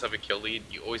CSW does have a kill lead,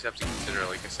 you always have to consider,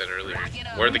 like I said earlier,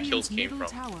 where the kills came from.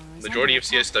 The majority of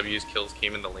CSW's kills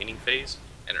came in the laning phase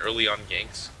and early on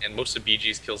ganks, and most of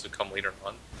BG's kills would come later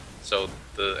on. So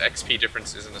the XP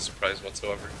difference isn't a surprise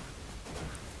whatsoever.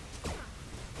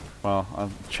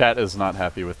 Well, chat is not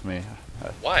happy with me.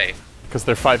 Why? Because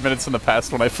they're 5 minutes in the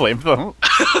past when I flamed them.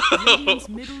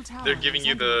 They're giving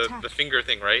you the finger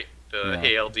thing, right?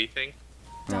 The ALD thing.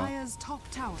 Dire's top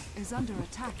tower is under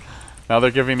attack. Now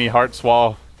they're giving me hearts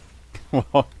while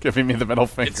giving me the middle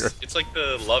finger. It's like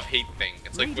the love-hate thing.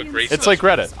 It's like what Grace It's does. like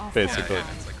Reddit, basically. Yeah,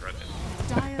 it's like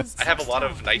Reddit. I have a lot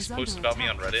of nice posts about me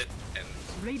on Reddit,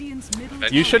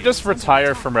 and you should just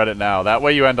retire from Reddit now. That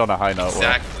way you end on a high note.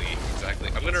 Exactly.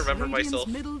 I'm gonna remember myself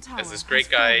as this great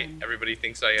guy everybody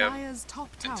thinks I am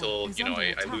until, you know,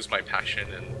 I lose my passion.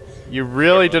 And you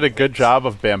really did a good job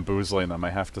of bamboozling them, I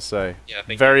have to say. Yeah,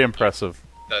 thank Very you. impressive.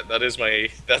 That is my,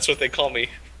 that's what they call me.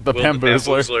 The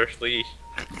Bamboozler. Lee.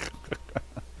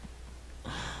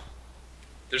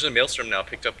 There's a Maelstrom now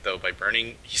picked up though by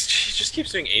Burning. He just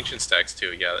keeps doing ancient stacks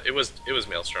too. Yeah, it was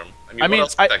Maelstrom. I mean, what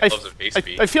else could that Gloves of Haste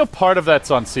be? I feel part of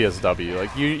that's on CSW.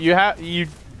 Like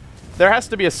there has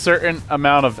to be a certain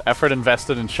amount of effort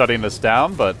invested in shutting this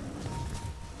down, but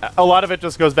a lot of it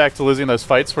just goes back to losing those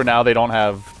fights where now they don't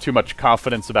have too much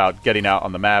confidence about getting out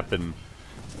on the map, and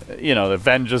you know, the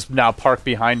Ven just now parked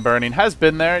behind Burning has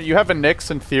been there. You have a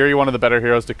Nyx, in theory, one of the better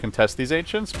heroes to contest these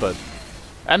Ancients,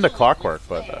 and the Clockwork,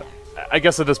 but I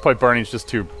guess at this point Burning's just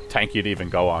too tanky to even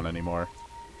go on anymore.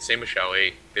 Same with Xiao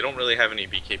A. They don't really have any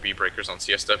BKB breakers on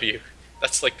CSW.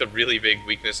 That's like the really big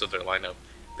weakness of their lineup.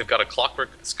 They've got a Clockwork,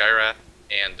 a Skywrath,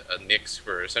 and a Nyx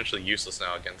who are essentially useless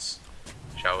now against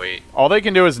Xiao A. All they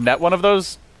can do is net one of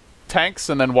those tanks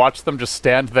and then watch them just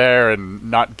stand there and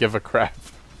not give a crap.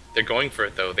 They're going for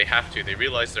it though. They have to. They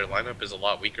realize their lineup is a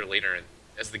lot weaker later, and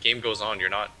as the game goes on, you're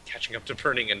not catching up to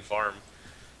burning and farm.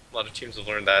 A lot of teams have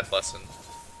learned that lesson.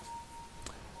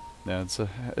 Yeah,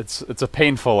 it's a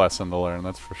painful lesson to learn,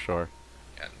 that's for sure.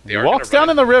 He walks down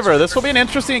in the river. This will be an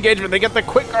interesting engagement. They get the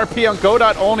quick RP on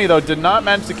Godot only, though. Did not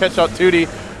manage to catch out Tootie.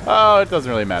 Oh, it doesn't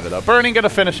really matter, though. Burning going to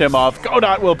finish him off.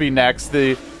 Godot will be next.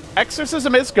 The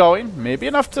Exorcism is going. Maybe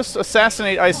enough to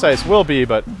assassinate Ice Ice will be,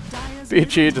 but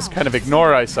BG just kind of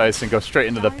ignore Ice Ice and go straight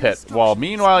into the pit. While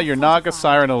meanwhile, your Naga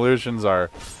Siren Illusions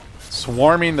are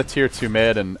swarming the tier 2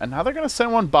 mid, and now they're going to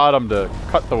send one bottom to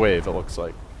cut the wave, it looks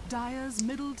like.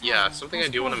 Yeah, something I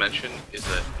do want to mention is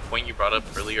that the point you brought up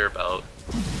earlier about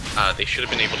they should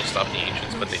have been able to stop the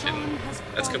Ancients, but they didn't.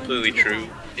 That's completely true.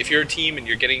 If you're a team and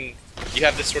you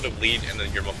have this sort of lead and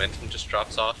then your momentum just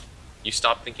drops off, you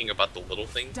stop thinking about the little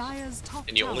things,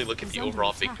 and you only look at the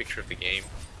overall big picture of the game.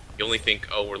 You only think,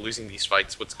 oh, we're losing these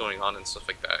fights, what's going on, and stuff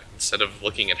like that, instead of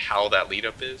looking at how that lead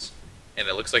up is. And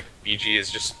it looks like BG is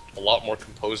just a lot more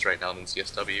composed right now than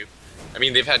CSW. I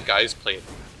mean, they've had guys play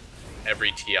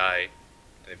every TI, and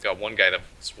they've got one guy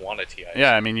that's won a TI.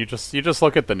 Yeah, I mean, you just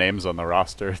look at the names on the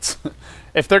roster. It's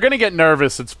if they're gonna get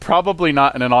nervous, it's probably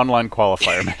not in an online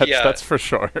qualifier match. Yeah, that's for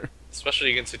sure.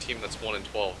 Especially against a team that's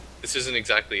 1-12. This isn't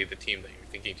exactly the team that you're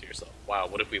thinking to yourself, "Wow,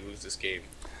 what if we lose this game?"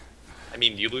 I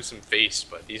mean, you lose some face,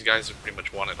 but these guys have pretty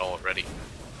much won it all already.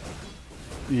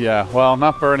 Yeah, well,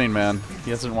 not Burning Man. He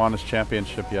hasn't won his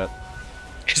championship yet.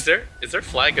 Is there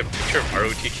flag a picture of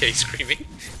ROTK screaming?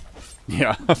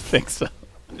 Yeah, I think so.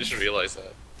 I just realized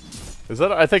that. Is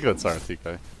that? I think that's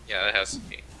RTK. Yeah, that has to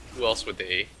be. Who else would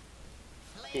they?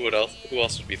 Who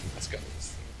else would be the mascot of this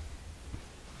thing?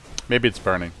 Maybe it's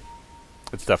Burning.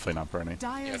 It's definitely not Burning.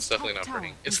 Yeah, it's definitely not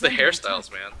Burning. It's the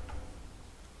hairstyles, man.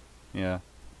 Yeah,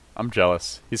 I'm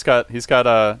jealous. He's got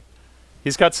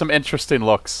some interesting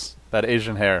looks. That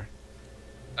Asian hair.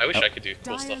 I wish I could do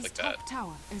cool stuff like that.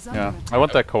 Yeah, I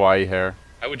want that kawaii hair.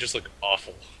 I would just look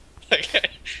awful.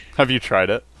 Have you tried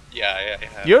it? Yeah, I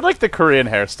have. You're like the Korean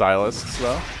hairstylists,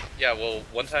 though. Yeah, well,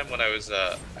 one time when I was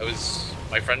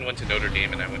my friend went to Notre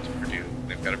Dame and I went to Purdue.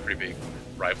 They've got a pretty big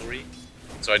rivalry,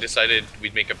 so I decided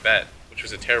we'd make a bet, which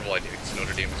was a terrible idea because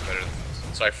Notre Dame is better than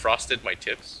us. So I frosted my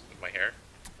tips with my hair.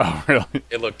 Oh, really?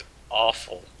 It looked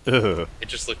awful. Ugh. It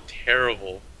just looked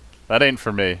terrible. That ain't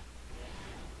for me.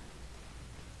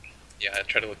 Yeah, I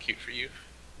try to look cute for you.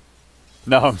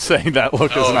 No, I'm saying that look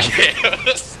is not okay.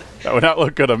 good. That would not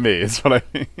look good on me, is what I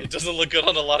mean. It doesn't look good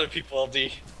on a lot of people,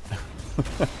 LD.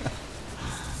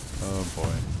 Oh boy.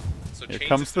 So Here Chains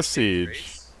comes the is saving siege.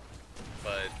 grace,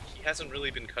 but he hasn't really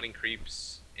been cutting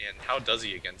creeps, and how does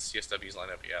he against CSW's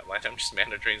lineup? Yeah, lineup just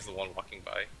mana drains the one walking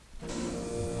by.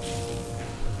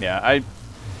 Yeah,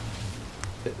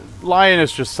 Lion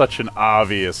is just such an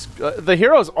obvious... the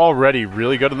hero's already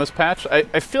really good in this patch.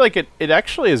 I feel like it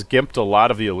actually has gimped a lot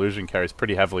of the illusion carries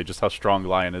pretty heavily, just how strong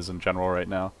Lion is in general right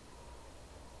now.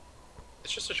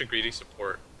 It's just such a greedy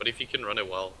support, but if you can run it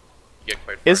well, you get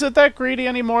quite far. Is it that greedy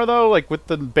anymore, though? Like, with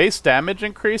the base damage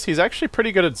increase, he's actually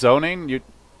pretty good at zoning. You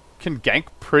can gank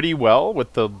pretty well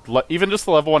with the... even just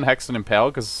the level 1 Hex and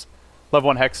Impale, because level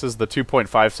 1 Hex is the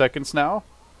 2.5 seconds now.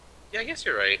 Yeah, I guess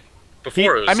you're right.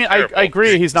 Before it was I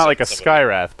agree he's not like a somebody.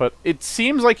 Skywrath, but it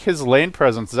seems like his lane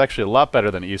presence is actually a lot better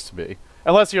than it used to be.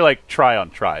 Unless you're like try on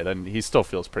try, then he still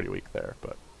feels pretty weak there.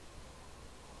 But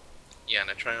yeah, in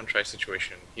a try on try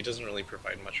situation, he doesn't really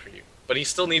provide much for you. But he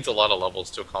still needs a lot of levels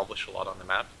to accomplish a lot on the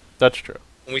map. that's true.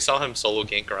 When we saw him solo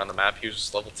gank around the map, he was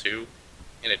just level 2,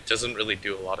 and it doesn't really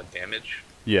do a lot of damage.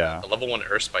 Yeah. The level 1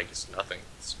 Earth Spike is nothing.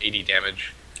 It's 80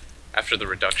 damage. After the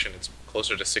reduction, it's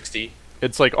closer to 60.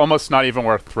 It's like almost not even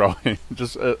worth throwing,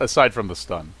 just aside from the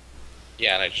stun.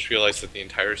 Yeah, and I just realized that the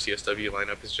entire CSW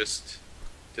lineup is just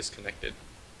disconnected.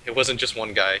 It wasn't just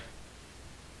one guy.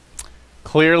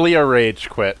 Clearly a rage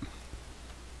quit.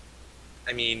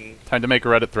 I mean, Time to make a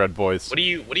Reddit thread, boys. what do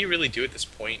you really do at this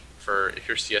point for if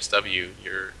you're CSW?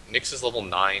 Your Nyx is level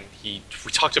 9. We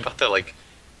talked about that like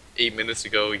 8 minutes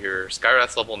ago. Your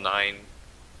Skywrath's level 9.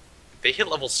 They hit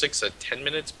level 6 at 10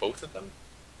 minutes, both of them,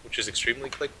 which is extremely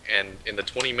quick. And in the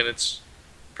 20 minutes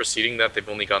preceding that, they've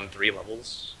only gotten 3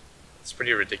 levels. It's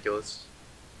pretty ridiculous.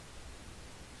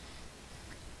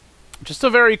 Just a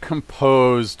very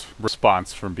composed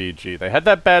response from BG. They had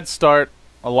that bad start.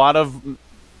 A lot of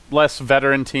less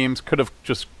veteran teams could have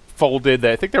just folded.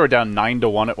 I think they were down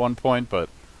 9-1 at one point, but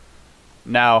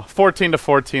now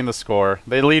 14-14 the score.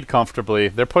 They lead comfortably.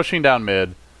 They're pushing down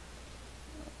mid.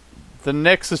 The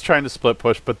Nyx is trying to split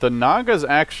push, but the Naga's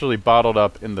actually bottled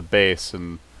up in the base,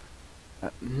 and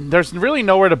there's really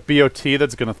nowhere to BOT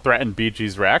that's going to threaten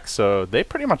BG's rack, so they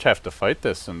pretty much have to fight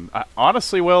this. And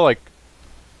honestly, Will, like,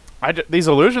 these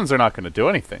illusions are not going to do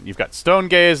anything. You've got Stone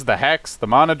Gaze, the Hex, the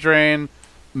Mana Drain,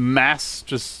 mass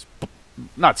just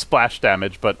not splash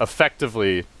damage, but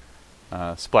effectively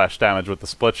splash damage with the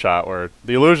split shot, where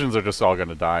the illusions are just all going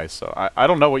to die. So I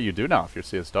don't know what you do now if you're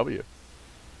CSW.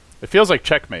 It feels like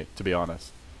checkmate, to be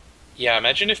honest. Yeah,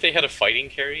 imagine if they had a fighting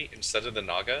carry instead of the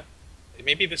Naga.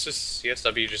 Maybe this is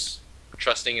CSW just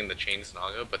trusting in the Chains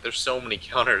Naga, but there's so many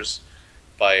counters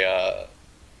by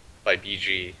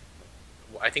BG.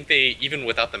 I think they, even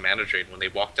without the Mana Drain, when they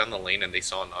walked down the lane and they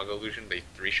saw a Naga illusion, they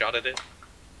 3-shotted it.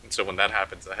 And so when that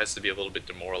happens, that has to be a little bit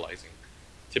demoralizing.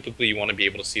 Typically you want to be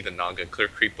able to see the Naga clear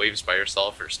creep waves by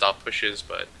yourself or stop pushes,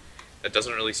 but that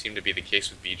doesn't really seem to be the case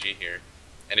with BG here.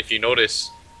 And if you notice,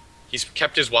 he's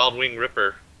kept his Wild Wing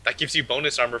Ripper. That gives you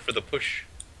bonus armor for the push.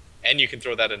 And you can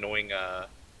throw that annoying,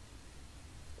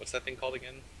 what's that thing called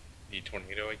again? The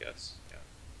Tornado, I guess. Yeah.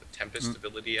 The Tempest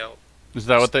ability out. Is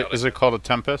that what is it called, a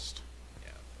Tempest?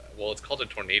 Yeah. Well, it's called a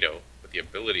Tornado, but the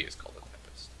ability is called a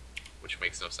Tempest, which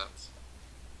makes no sense.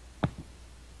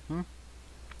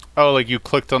 Oh, like you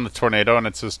clicked on the Tornado and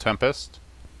it says Tempest?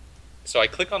 So I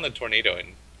click on the Tornado,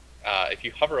 and if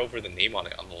you hover over the name on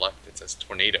it on the left, it says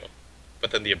Tornado.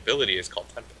 But then the ability is called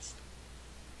Tempest.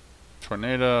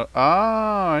 Tornado.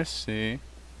 Ah, I see.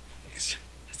 It's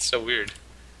so weird.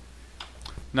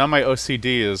 Now my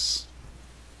OCD is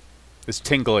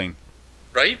tingling.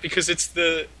 Right? Because it's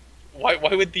the... Why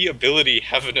would the ability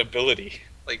have an ability?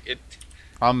 Like, it...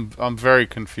 I'm very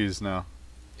confused now.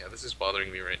 Yeah, this is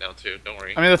bothering me right now, too. Don't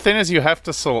worry. I mean, the thing is, you have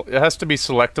to it has to be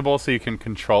selectable so you can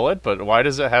control it, but why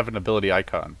does it have an ability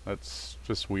icon? That's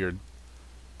just weird.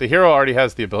 The hero already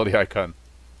has the ability icon.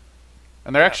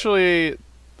 And they're actually...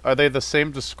 Are they the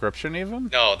same description, even?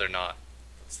 No, they're not.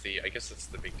 I guess that's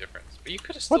the big difference. But you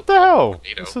could have still... What the hell?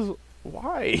 This is...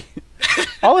 Why?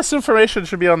 All this information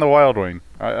should be on the Wild Wing.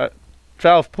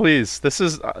 Valve, please. This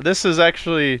is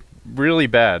actually really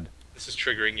bad. This is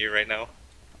triggering you right now?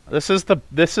 This is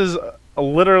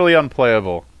literally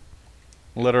unplayable.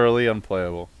 Literally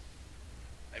unplayable.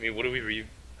 I mean, what do we...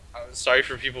 I'm sorry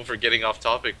for people for getting off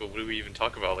topic, but what do we even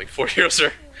talk about? Like, 4 heroes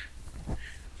are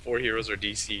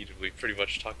DC'd. We pretty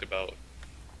much talked about...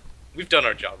 We've done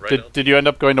our job, right? Did you end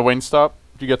up going to Wingstop?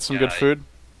 Did you get some good food?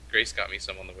 Grace got me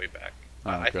some on the way back.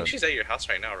 Oh, I think she's at your house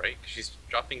right now, right? She's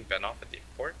dropping Ben off at the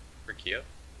airport for Kia.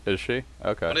 Is she?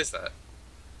 Okay. What is that?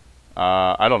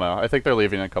 I don't know. I think they're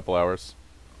leaving in a couple hours.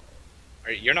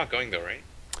 You're not going though, right?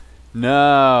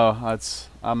 No,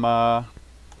 I'm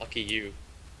Lucky you.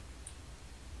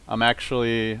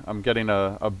 I'm getting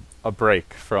a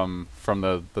break from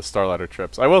the Starlighter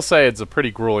trips. I will say it's a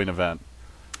pretty grueling event,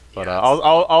 but yeah,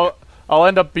 I'll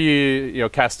end up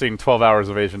casting 12 hours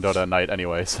of Asian Dota a night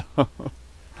anyway. So.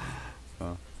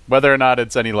 Whether or not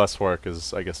it's any less work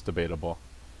is, I guess, debatable.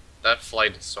 That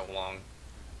flight is so long.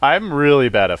 I'm really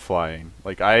bad at flying.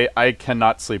 Like I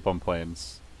cannot sleep on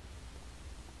planes.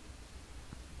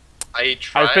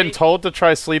 I've been told to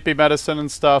try sleepy medicine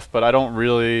and stuff, but I'm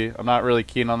not really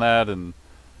keen on that, and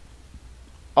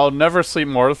I'll never sleep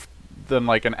more than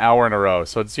like an hour in a row.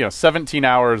 So it's 17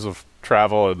 hours of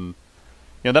travel, and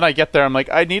then I get there, I'm like,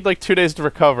 I need like 2 days to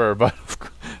recover, but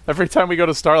every time we go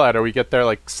to Starlighter, we get there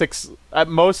like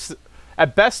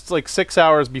at best like 6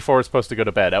 hours before we're supposed to go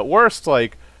to bed. At worst,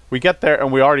 like we get there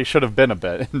and we already should have been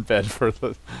in bed for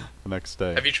the next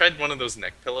day. Have you tried one of those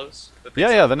neck pillows?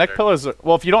 Yeah, the neck pillows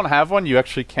well, if you don't have one, you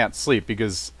actually can't sleep,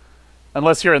 because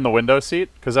unless you're in the window seat,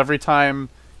 because every time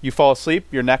you fall asleep,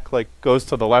 your neck like goes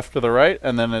to the left or the right,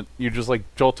 and then you just like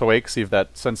jolt awake, so you have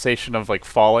that sensation of like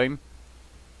falling.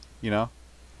 I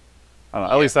don't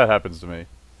know. At least that happens to me.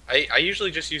 I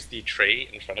usually just use the tray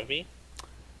in front of me.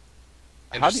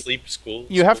 And just sleep school.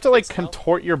 You have to like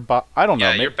contort your butt. I don't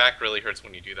know. Yeah, your back really hurts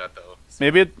when you do that, though. So.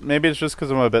 Maybe it's just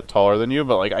because I'm a bit taller than you,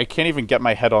 but like I can't even get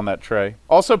my head on that tray.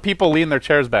 Also, people lean their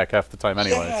chairs back half the time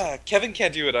anyway. Yeah, Kevin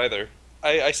can't do it either.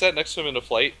 I sat next to him in a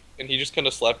flight, and he just kind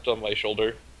of slept on my shoulder.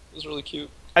 It was really cute.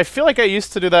 I feel like I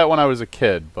used to do that when I was a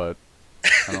kid, but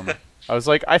I don't know. I was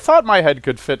like, I thought my head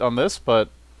could fit on this, but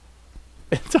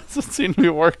it doesn't seem to be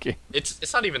working.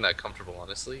 It's not even that comfortable,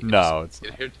 honestly.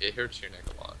 It hurts your neck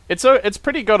a lot. It's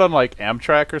pretty good on like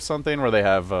Amtrak or something, where they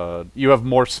have you have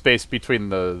more space between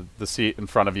the seat in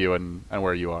front of you and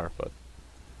where you are. But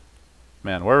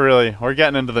man, we're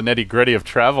getting into the nitty gritty of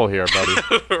travel here, buddy.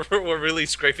 We're really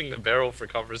scraping the barrel for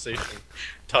conversation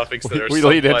topics that we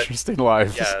lead interesting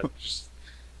lives. Yeah, just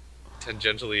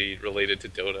tangentially related to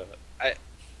Dota.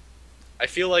 I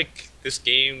feel like this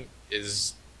game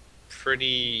is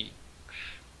pretty...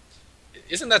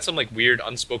 Isn't that some like weird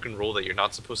unspoken rule that you're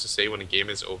not supposed to say when a game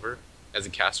is over? as a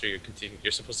caster,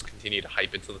 you're supposed to continue to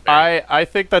hype into the parry. I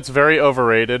think that's very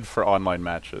overrated for online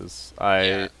matches.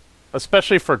 Yeah.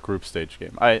 Especially for a group stage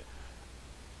game.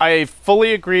 I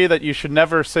fully agree that you should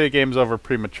never say a game's over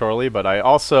prematurely, but I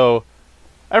also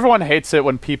everyone hates it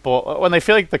when they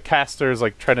feel like the caster's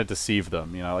like trying to deceive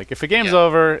them, you know, like if a game's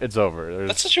over, it's over.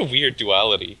 That's such a weird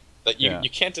duality that you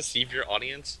can't deceive your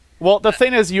audience. Well, the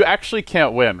thing is, you actually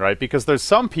can't win, right? Because there's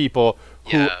some people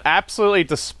who absolutely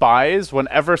despise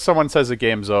whenever someone says a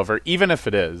game's over, even if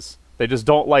it is. They just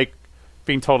don't like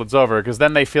being told it's over, because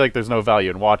then they feel like there's no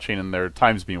value in watching and their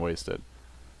time's being wasted.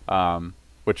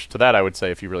 Which, to that, I would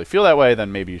say, if you really feel that way,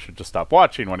 then maybe you should just stop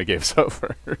watching when a game's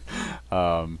over.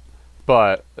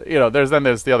 But, you know, there's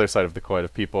the other side of the coin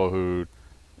of people who,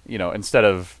 you know, instead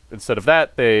of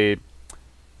that, they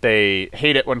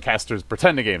hate it when casters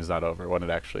pretend the game's not over when it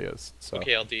actually is. So.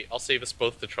 Okay, LD, I'll save us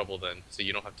both the trouble then, so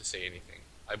you don't have to say anything.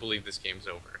 I believe this game's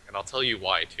over, and I'll tell you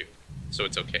why, too. So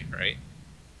it's okay, right?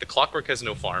 The Clockwork has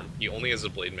no farm, he only has a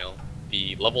Blade Mail.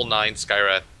 The level 9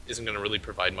 Skywrath isn't going to really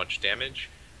provide much damage.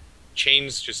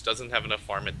 Chains just doesn't have enough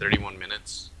farm at 31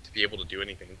 minutes to be able to do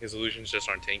anything. His illusions just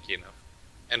aren't tanky enough.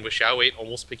 And with Xiao 8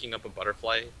 almost picking up a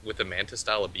Butterfly, with a Manta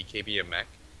style, a BKB, a mech,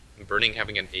 and Burning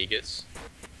having an Aegis,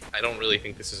 I don't really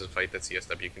think this is a fight that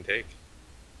CSW can take.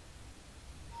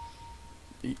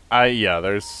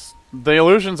 There's... The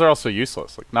illusions are also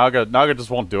useless. Like, Naga just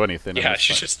won't do anything. Yeah,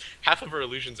 she's just... Half of her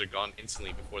illusions are gone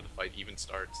instantly before the fight even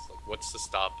starts. Like, what's to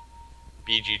stop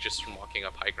BG just from walking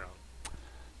up high ground?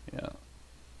 Yeah.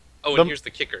 Oh, and here's the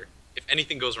kicker. If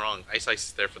anything goes wrong, Ice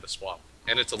is there for the swap.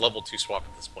 And it's a level 2 swap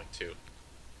at this point, too.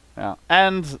 Yeah,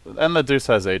 and the Deuce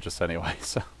has Aegis anyway,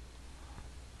 so...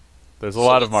 There's a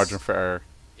lot of margin for error.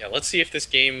 Yeah, let's see if this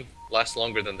game lasts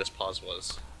longer than this pause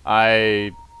was.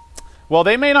 Well,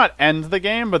 they may not end the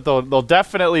game, but they'll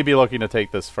definitely be looking to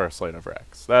take this first lane of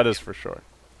Rex. That is for sure.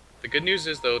 The good news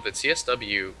is, though, that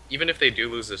CSW, even if they do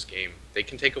lose this game, they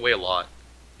can take away a lot,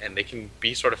 and they can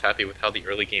be sort of happy with how the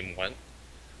early game went.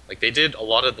 Like, they did a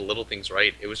lot of the little things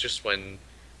right. It was just when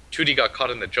 2D got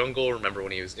caught in the jungle, remember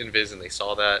when he was invis and they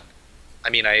saw that? I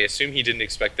mean, I assume he didn't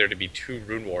expect there to be 2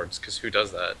 rune wards, because who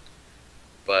does that?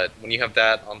 But when you have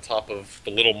that on top of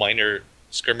the little minor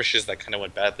skirmishes that kind of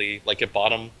went badly, like at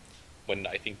bottom, when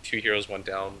I think 2 heroes went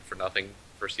down for nothing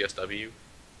for CSW,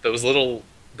 those little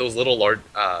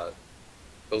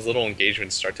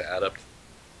engagements start to add up.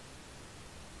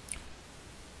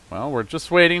 Well, we're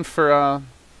just waiting for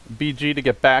BG to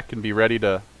get back and be ready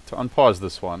to unpause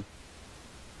this one.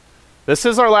 This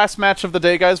is our last match of the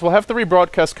day, guys. We'll have the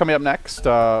rebroadcast coming up next.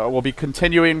 We'll be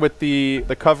continuing with the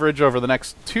coverage over the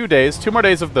next 2 days. 2 more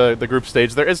days of the group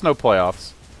stage. There is no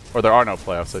playoffs. Or there are no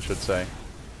playoffs, I should say.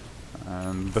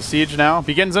 And the siege now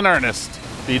begins in earnest.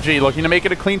 BG looking to make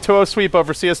it a clean 2-0 sweep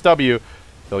over CSW.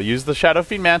 They'll use the Shadow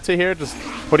Fiend Manta here, just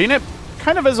putting it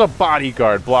kind of as a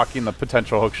bodyguard, blocking the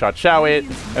potential hookshot Xiao 8,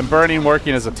 and Burning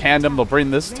working as a tandem. They'll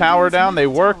bring this tower down. They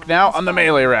work now on the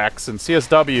melee racks, and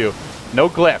CSW, no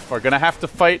glyph, are going to have to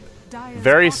fight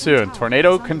very soon.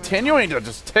 Tornado continuing to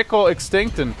just tickle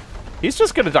Extinct, and he's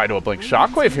just going to die to a Blink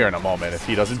Shockwave here in a moment if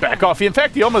he doesn't back off. In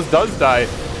fact, he almost does die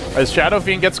as Shadow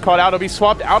Fiend gets caught out. He'll be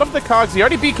swapped out of the cogs. He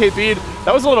already BKB'd.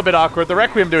 That was a little bit awkward. The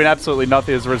Requiem doing absolutely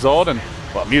nothing as a result, and,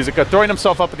 well, Musica throwing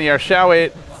himself up in the air. Xiao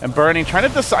 8 and Burning trying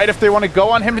to decide if they want to go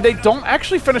on him. They don't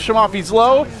actually finish him off. He's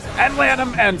low, and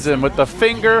Lanham ends him with the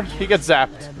finger. He gets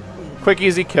zapped. Quick,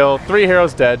 easy kill. 3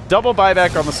 heroes dead. Double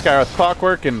buyback on the Skywrath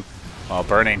Clockwork, and, well,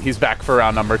 Burning, he's back for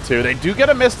round number 2. They do get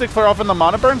a Mystic Flare off in the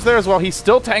Mana Burns there as well. He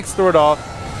still tanks through it all.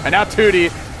 And now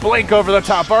 2D, Blink over the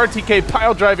top. RTK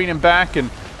pile driving him back,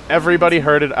 and everybody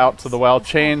herded out to the well.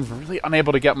 Chains really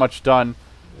unable to get much done.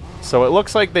 So it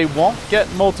looks like they won't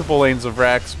get multiple lanes of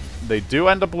Rax. They do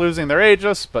end up losing their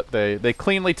Aegis, but they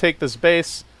cleanly take this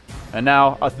base. And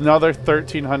now another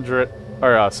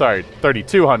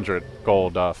 3,200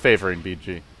 gold favoring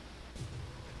BG.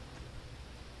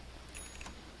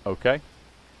 Okay.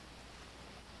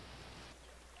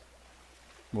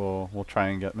 We'll try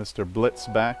and get Mr. Blitz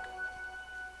back.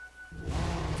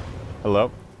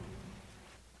 Hello?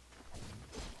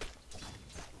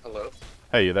 Hello?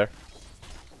 Hey, you there?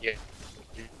 Yeah.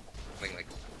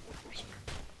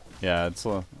 Yeah, it's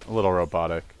a little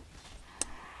robotic.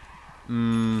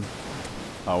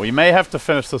 Oh, we may have to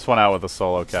finish this one out with a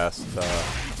solo cast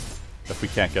if we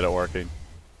can't get it working.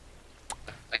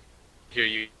 I hear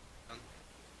you.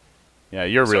 Yeah,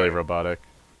 you're really robotic.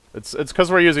 It's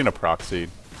because we're using a proxy,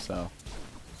 so.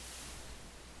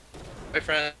 Hi,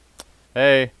 friend.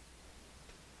 Hey.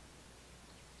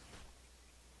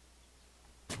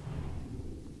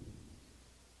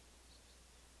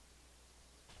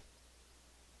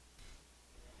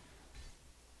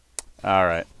 All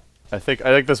right. I think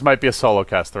this might be a solo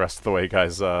cast the rest of the way,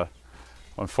 guys.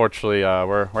 Unfortunately,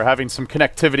 we're having some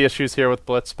connectivity issues here with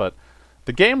Blitz, but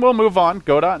the game will move on.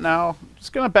 Godot now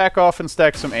just gonna back off and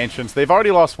stack some Ancients. They've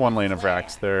already lost one lane of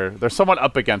Rax. They're somewhat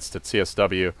up against it,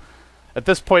 CSW. At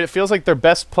this point, it feels like their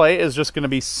best play is just going to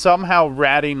be somehow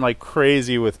ratting like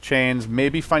crazy with chains,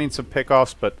 maybe finding some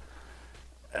pickoffs, but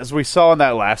as we saw in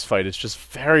that last fight, it's just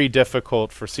very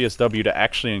difficult for CSW to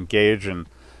actually engage, and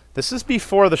this is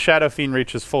before the Shadow Fiend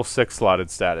reaches full 6-slotted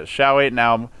status. Shao8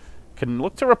 now can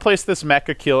look to replace this Mech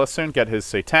Aquila soon, get his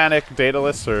Satanic,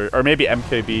 Daedalus, or maybe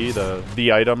MKB,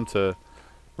 the item to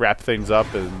wrap things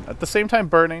up, and at the same time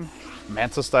Burning.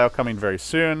 Manta style coming very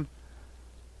soon.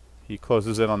 He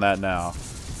closes in on that now.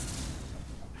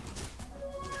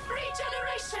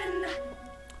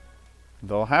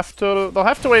 They'll have to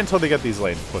wait until they get these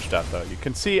lanes pushed out, though. You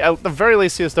can see at the very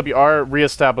least CSW are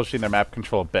reestablishing their map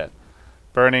control a bit.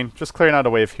 Burning, just clearing out a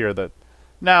wave here that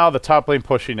now the top lane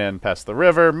pushing in past the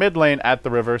river, mid lane at the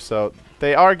river, so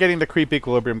they are getting the creep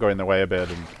equilibrium going their way a bit,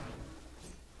 and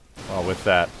well, with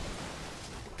that,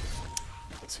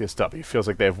 CSW feels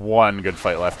like they have one good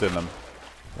fight left in them.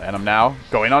 And I'm now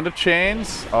going on to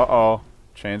Chains. Uh-oh.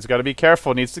 Chains got to be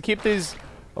careful. Needs to keep these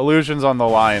illusions on the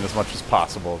line as much as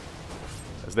possible,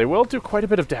 as they will do quite a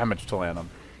bit of damage to Lanham.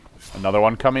 Another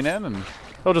one coming in, and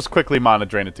they'll just quickly mana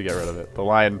drain it to get rid of it. The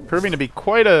Lion proving to be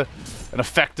quite an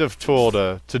effective tool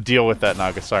to deal with that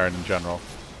Naga Siren in general.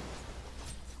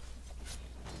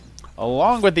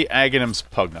 Along with the Aghanim's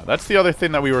Pugna. That's the other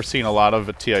thing that we were seeing a lot of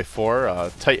at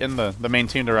TI4. Titan, the main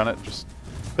team to run it,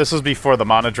 this was before the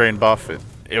mana drain buff.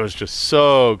 It was just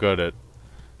so good at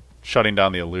shutting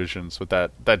down the illusions with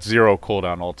that 0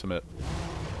 cooldown ultimate.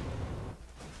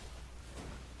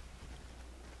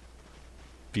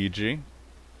 BG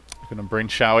gonna bring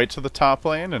Shao8 to the top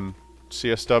lane, and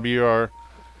CSW are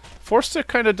forced to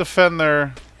kind of defend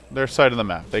their side of the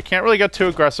map. They can't really get too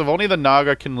aggressive. Only the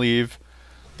Naga can leave.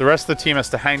 The rest of the team has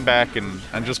to hang back and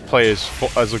just play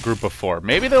as a group of 4.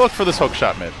 Maybe they look for this hook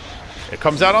shot mid. It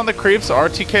comes out on the creeps.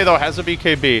 RTK, though, has a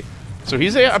BKB. So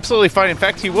he's absolutely fine. In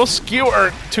fact, he will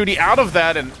skewer 2D out of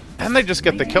that, and then they just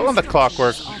get the kill on the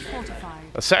Clockwork.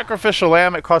 A sacrificial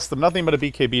lamb, it costs them nothing but a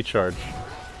BKB charge.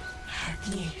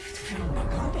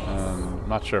 I'm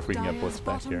not sure if we can get Blitz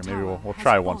back here. Maybe we'll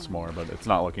try once more, but it's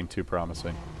not looking too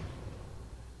promising.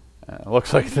 It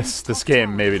looks like this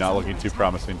game maybe not looking too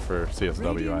promising for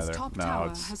CSW either. No,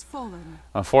 it's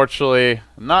unfortunately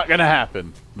not going to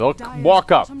happen. They'll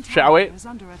walk up.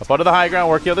 Shao8 up onto the high ground,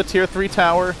 working on the tier 3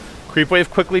 tower. Creep wave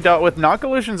quickly dealt with. Knock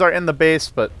illusions are in the base,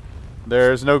 but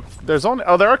there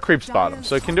are creeps bottom,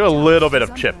 so it can do a little bit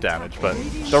of chip damage. But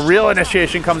the real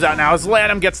initiation comes out now as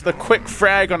Lanham gets the quick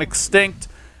frag on Extinct,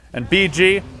 and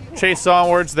BG chase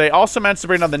onwards. They also managed to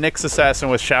bring on the Nyx Assassin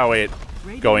with Shao8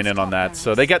 going in on that,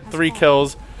 so they get 3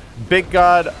 kills. Big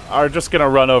God are just going to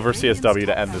run over CSW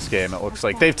to end this game. It looks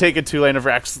like they've taken 2 lanes of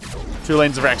Rax.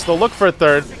 They'll look for a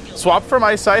third. Swap from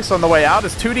Ice on the way out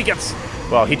as 2D gets...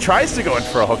 Well, he tries to go in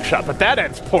for a hook shot, but that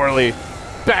ends poorly.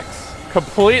 Beck's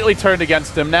completely turned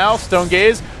against him now. Stone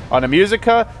Gaze on a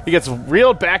Musica. He gets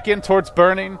reeled back in towards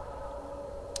Burning.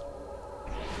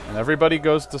 And everybody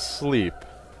goes to sleep.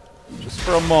 Just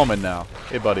for a moment now.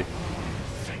 Hey, buddy.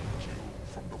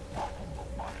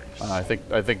 I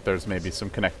think there's maybe some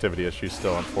connectivity issues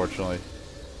still, unfortunately.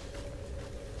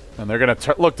 And they're going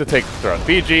to look to take the throne.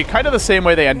 BG, kind of the same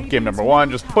way they ended game number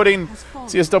 1, just putting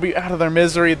CSW out of their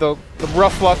misery. The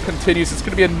rough luck continues. It's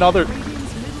going to be another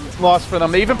loss for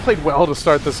them. They even played well to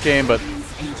start this game, but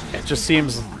it just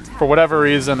seems, for whatever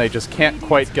reason, they just can't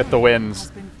quite get the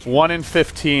wins. 1 in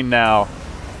 15 now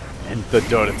in the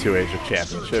Dota 2 Asia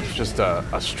Championship. It's just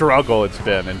a struggle it's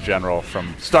been in general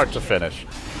from start to finish.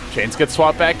 Chains get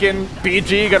swapped back in.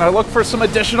 BG gonna look for some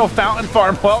additional fountain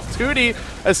farm. Well, 2D,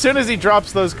 as soon as he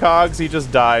drops those cogs, he just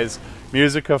dies.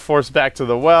 Musica forced back to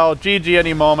the well. GG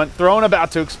any moment. Throne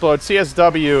about to explode.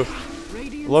 CSW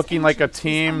looking like a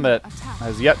team that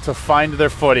has yet to find their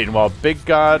footing, while Big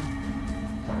God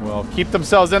will keep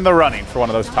themselves in the running for one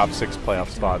of those top 6 playoff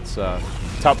spots.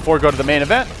 Top 4 go to the main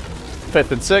event.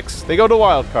 5th and 6th, they go to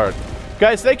wild card.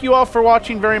 Guys, thank you all for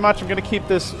watching very much. I'm gonna keep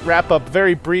this wrap up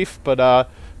very brief, but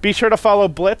be sure to follow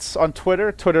Blitz on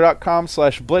Twitter,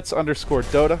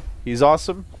 twitter.com/blitz_Dota. He's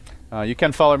awesome. You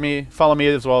can follow me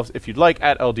as well if you'd like,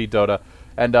 at LDDota.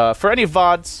 And for any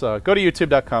VODs, go to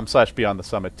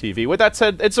youtube.com/BeyondTheSummitTV. With that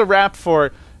said, it's a wrap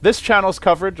for this channel's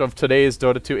coverage of today's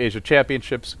Dota 2 Asia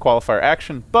Championships qualifier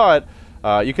action. But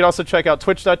you can also check out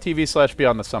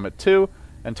twitch.tv/BeyondTheSummit2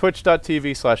 and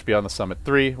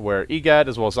twitch.tv/BeyondTheSummit3, where EGAD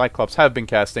as well as Cyclops have been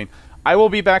casting. I will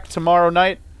be back tomorrow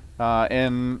night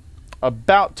in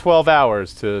about 12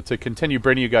 hours to continue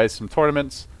bringing you guys some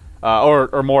tournaments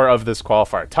or more of this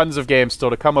qualifier. Tons of games still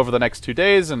to come over the next 2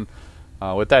 days, and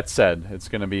with that said, it's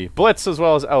going to be Blitz as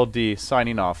well as LD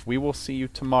signing off. We will see you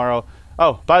tomorrow.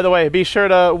 Oh, by the way, be sure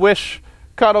to wish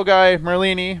Cuddle Guy,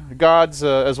 Merlini, Gods,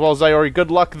 as well as Iori good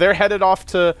luck. They're headed off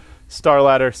to Star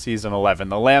Ladder Season 11.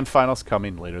 The LAN Finals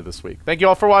coming later this week. Thank you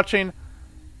all for watching.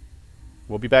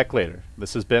 We'll be back later.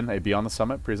 This has been a Beyond the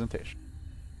Summit presentation.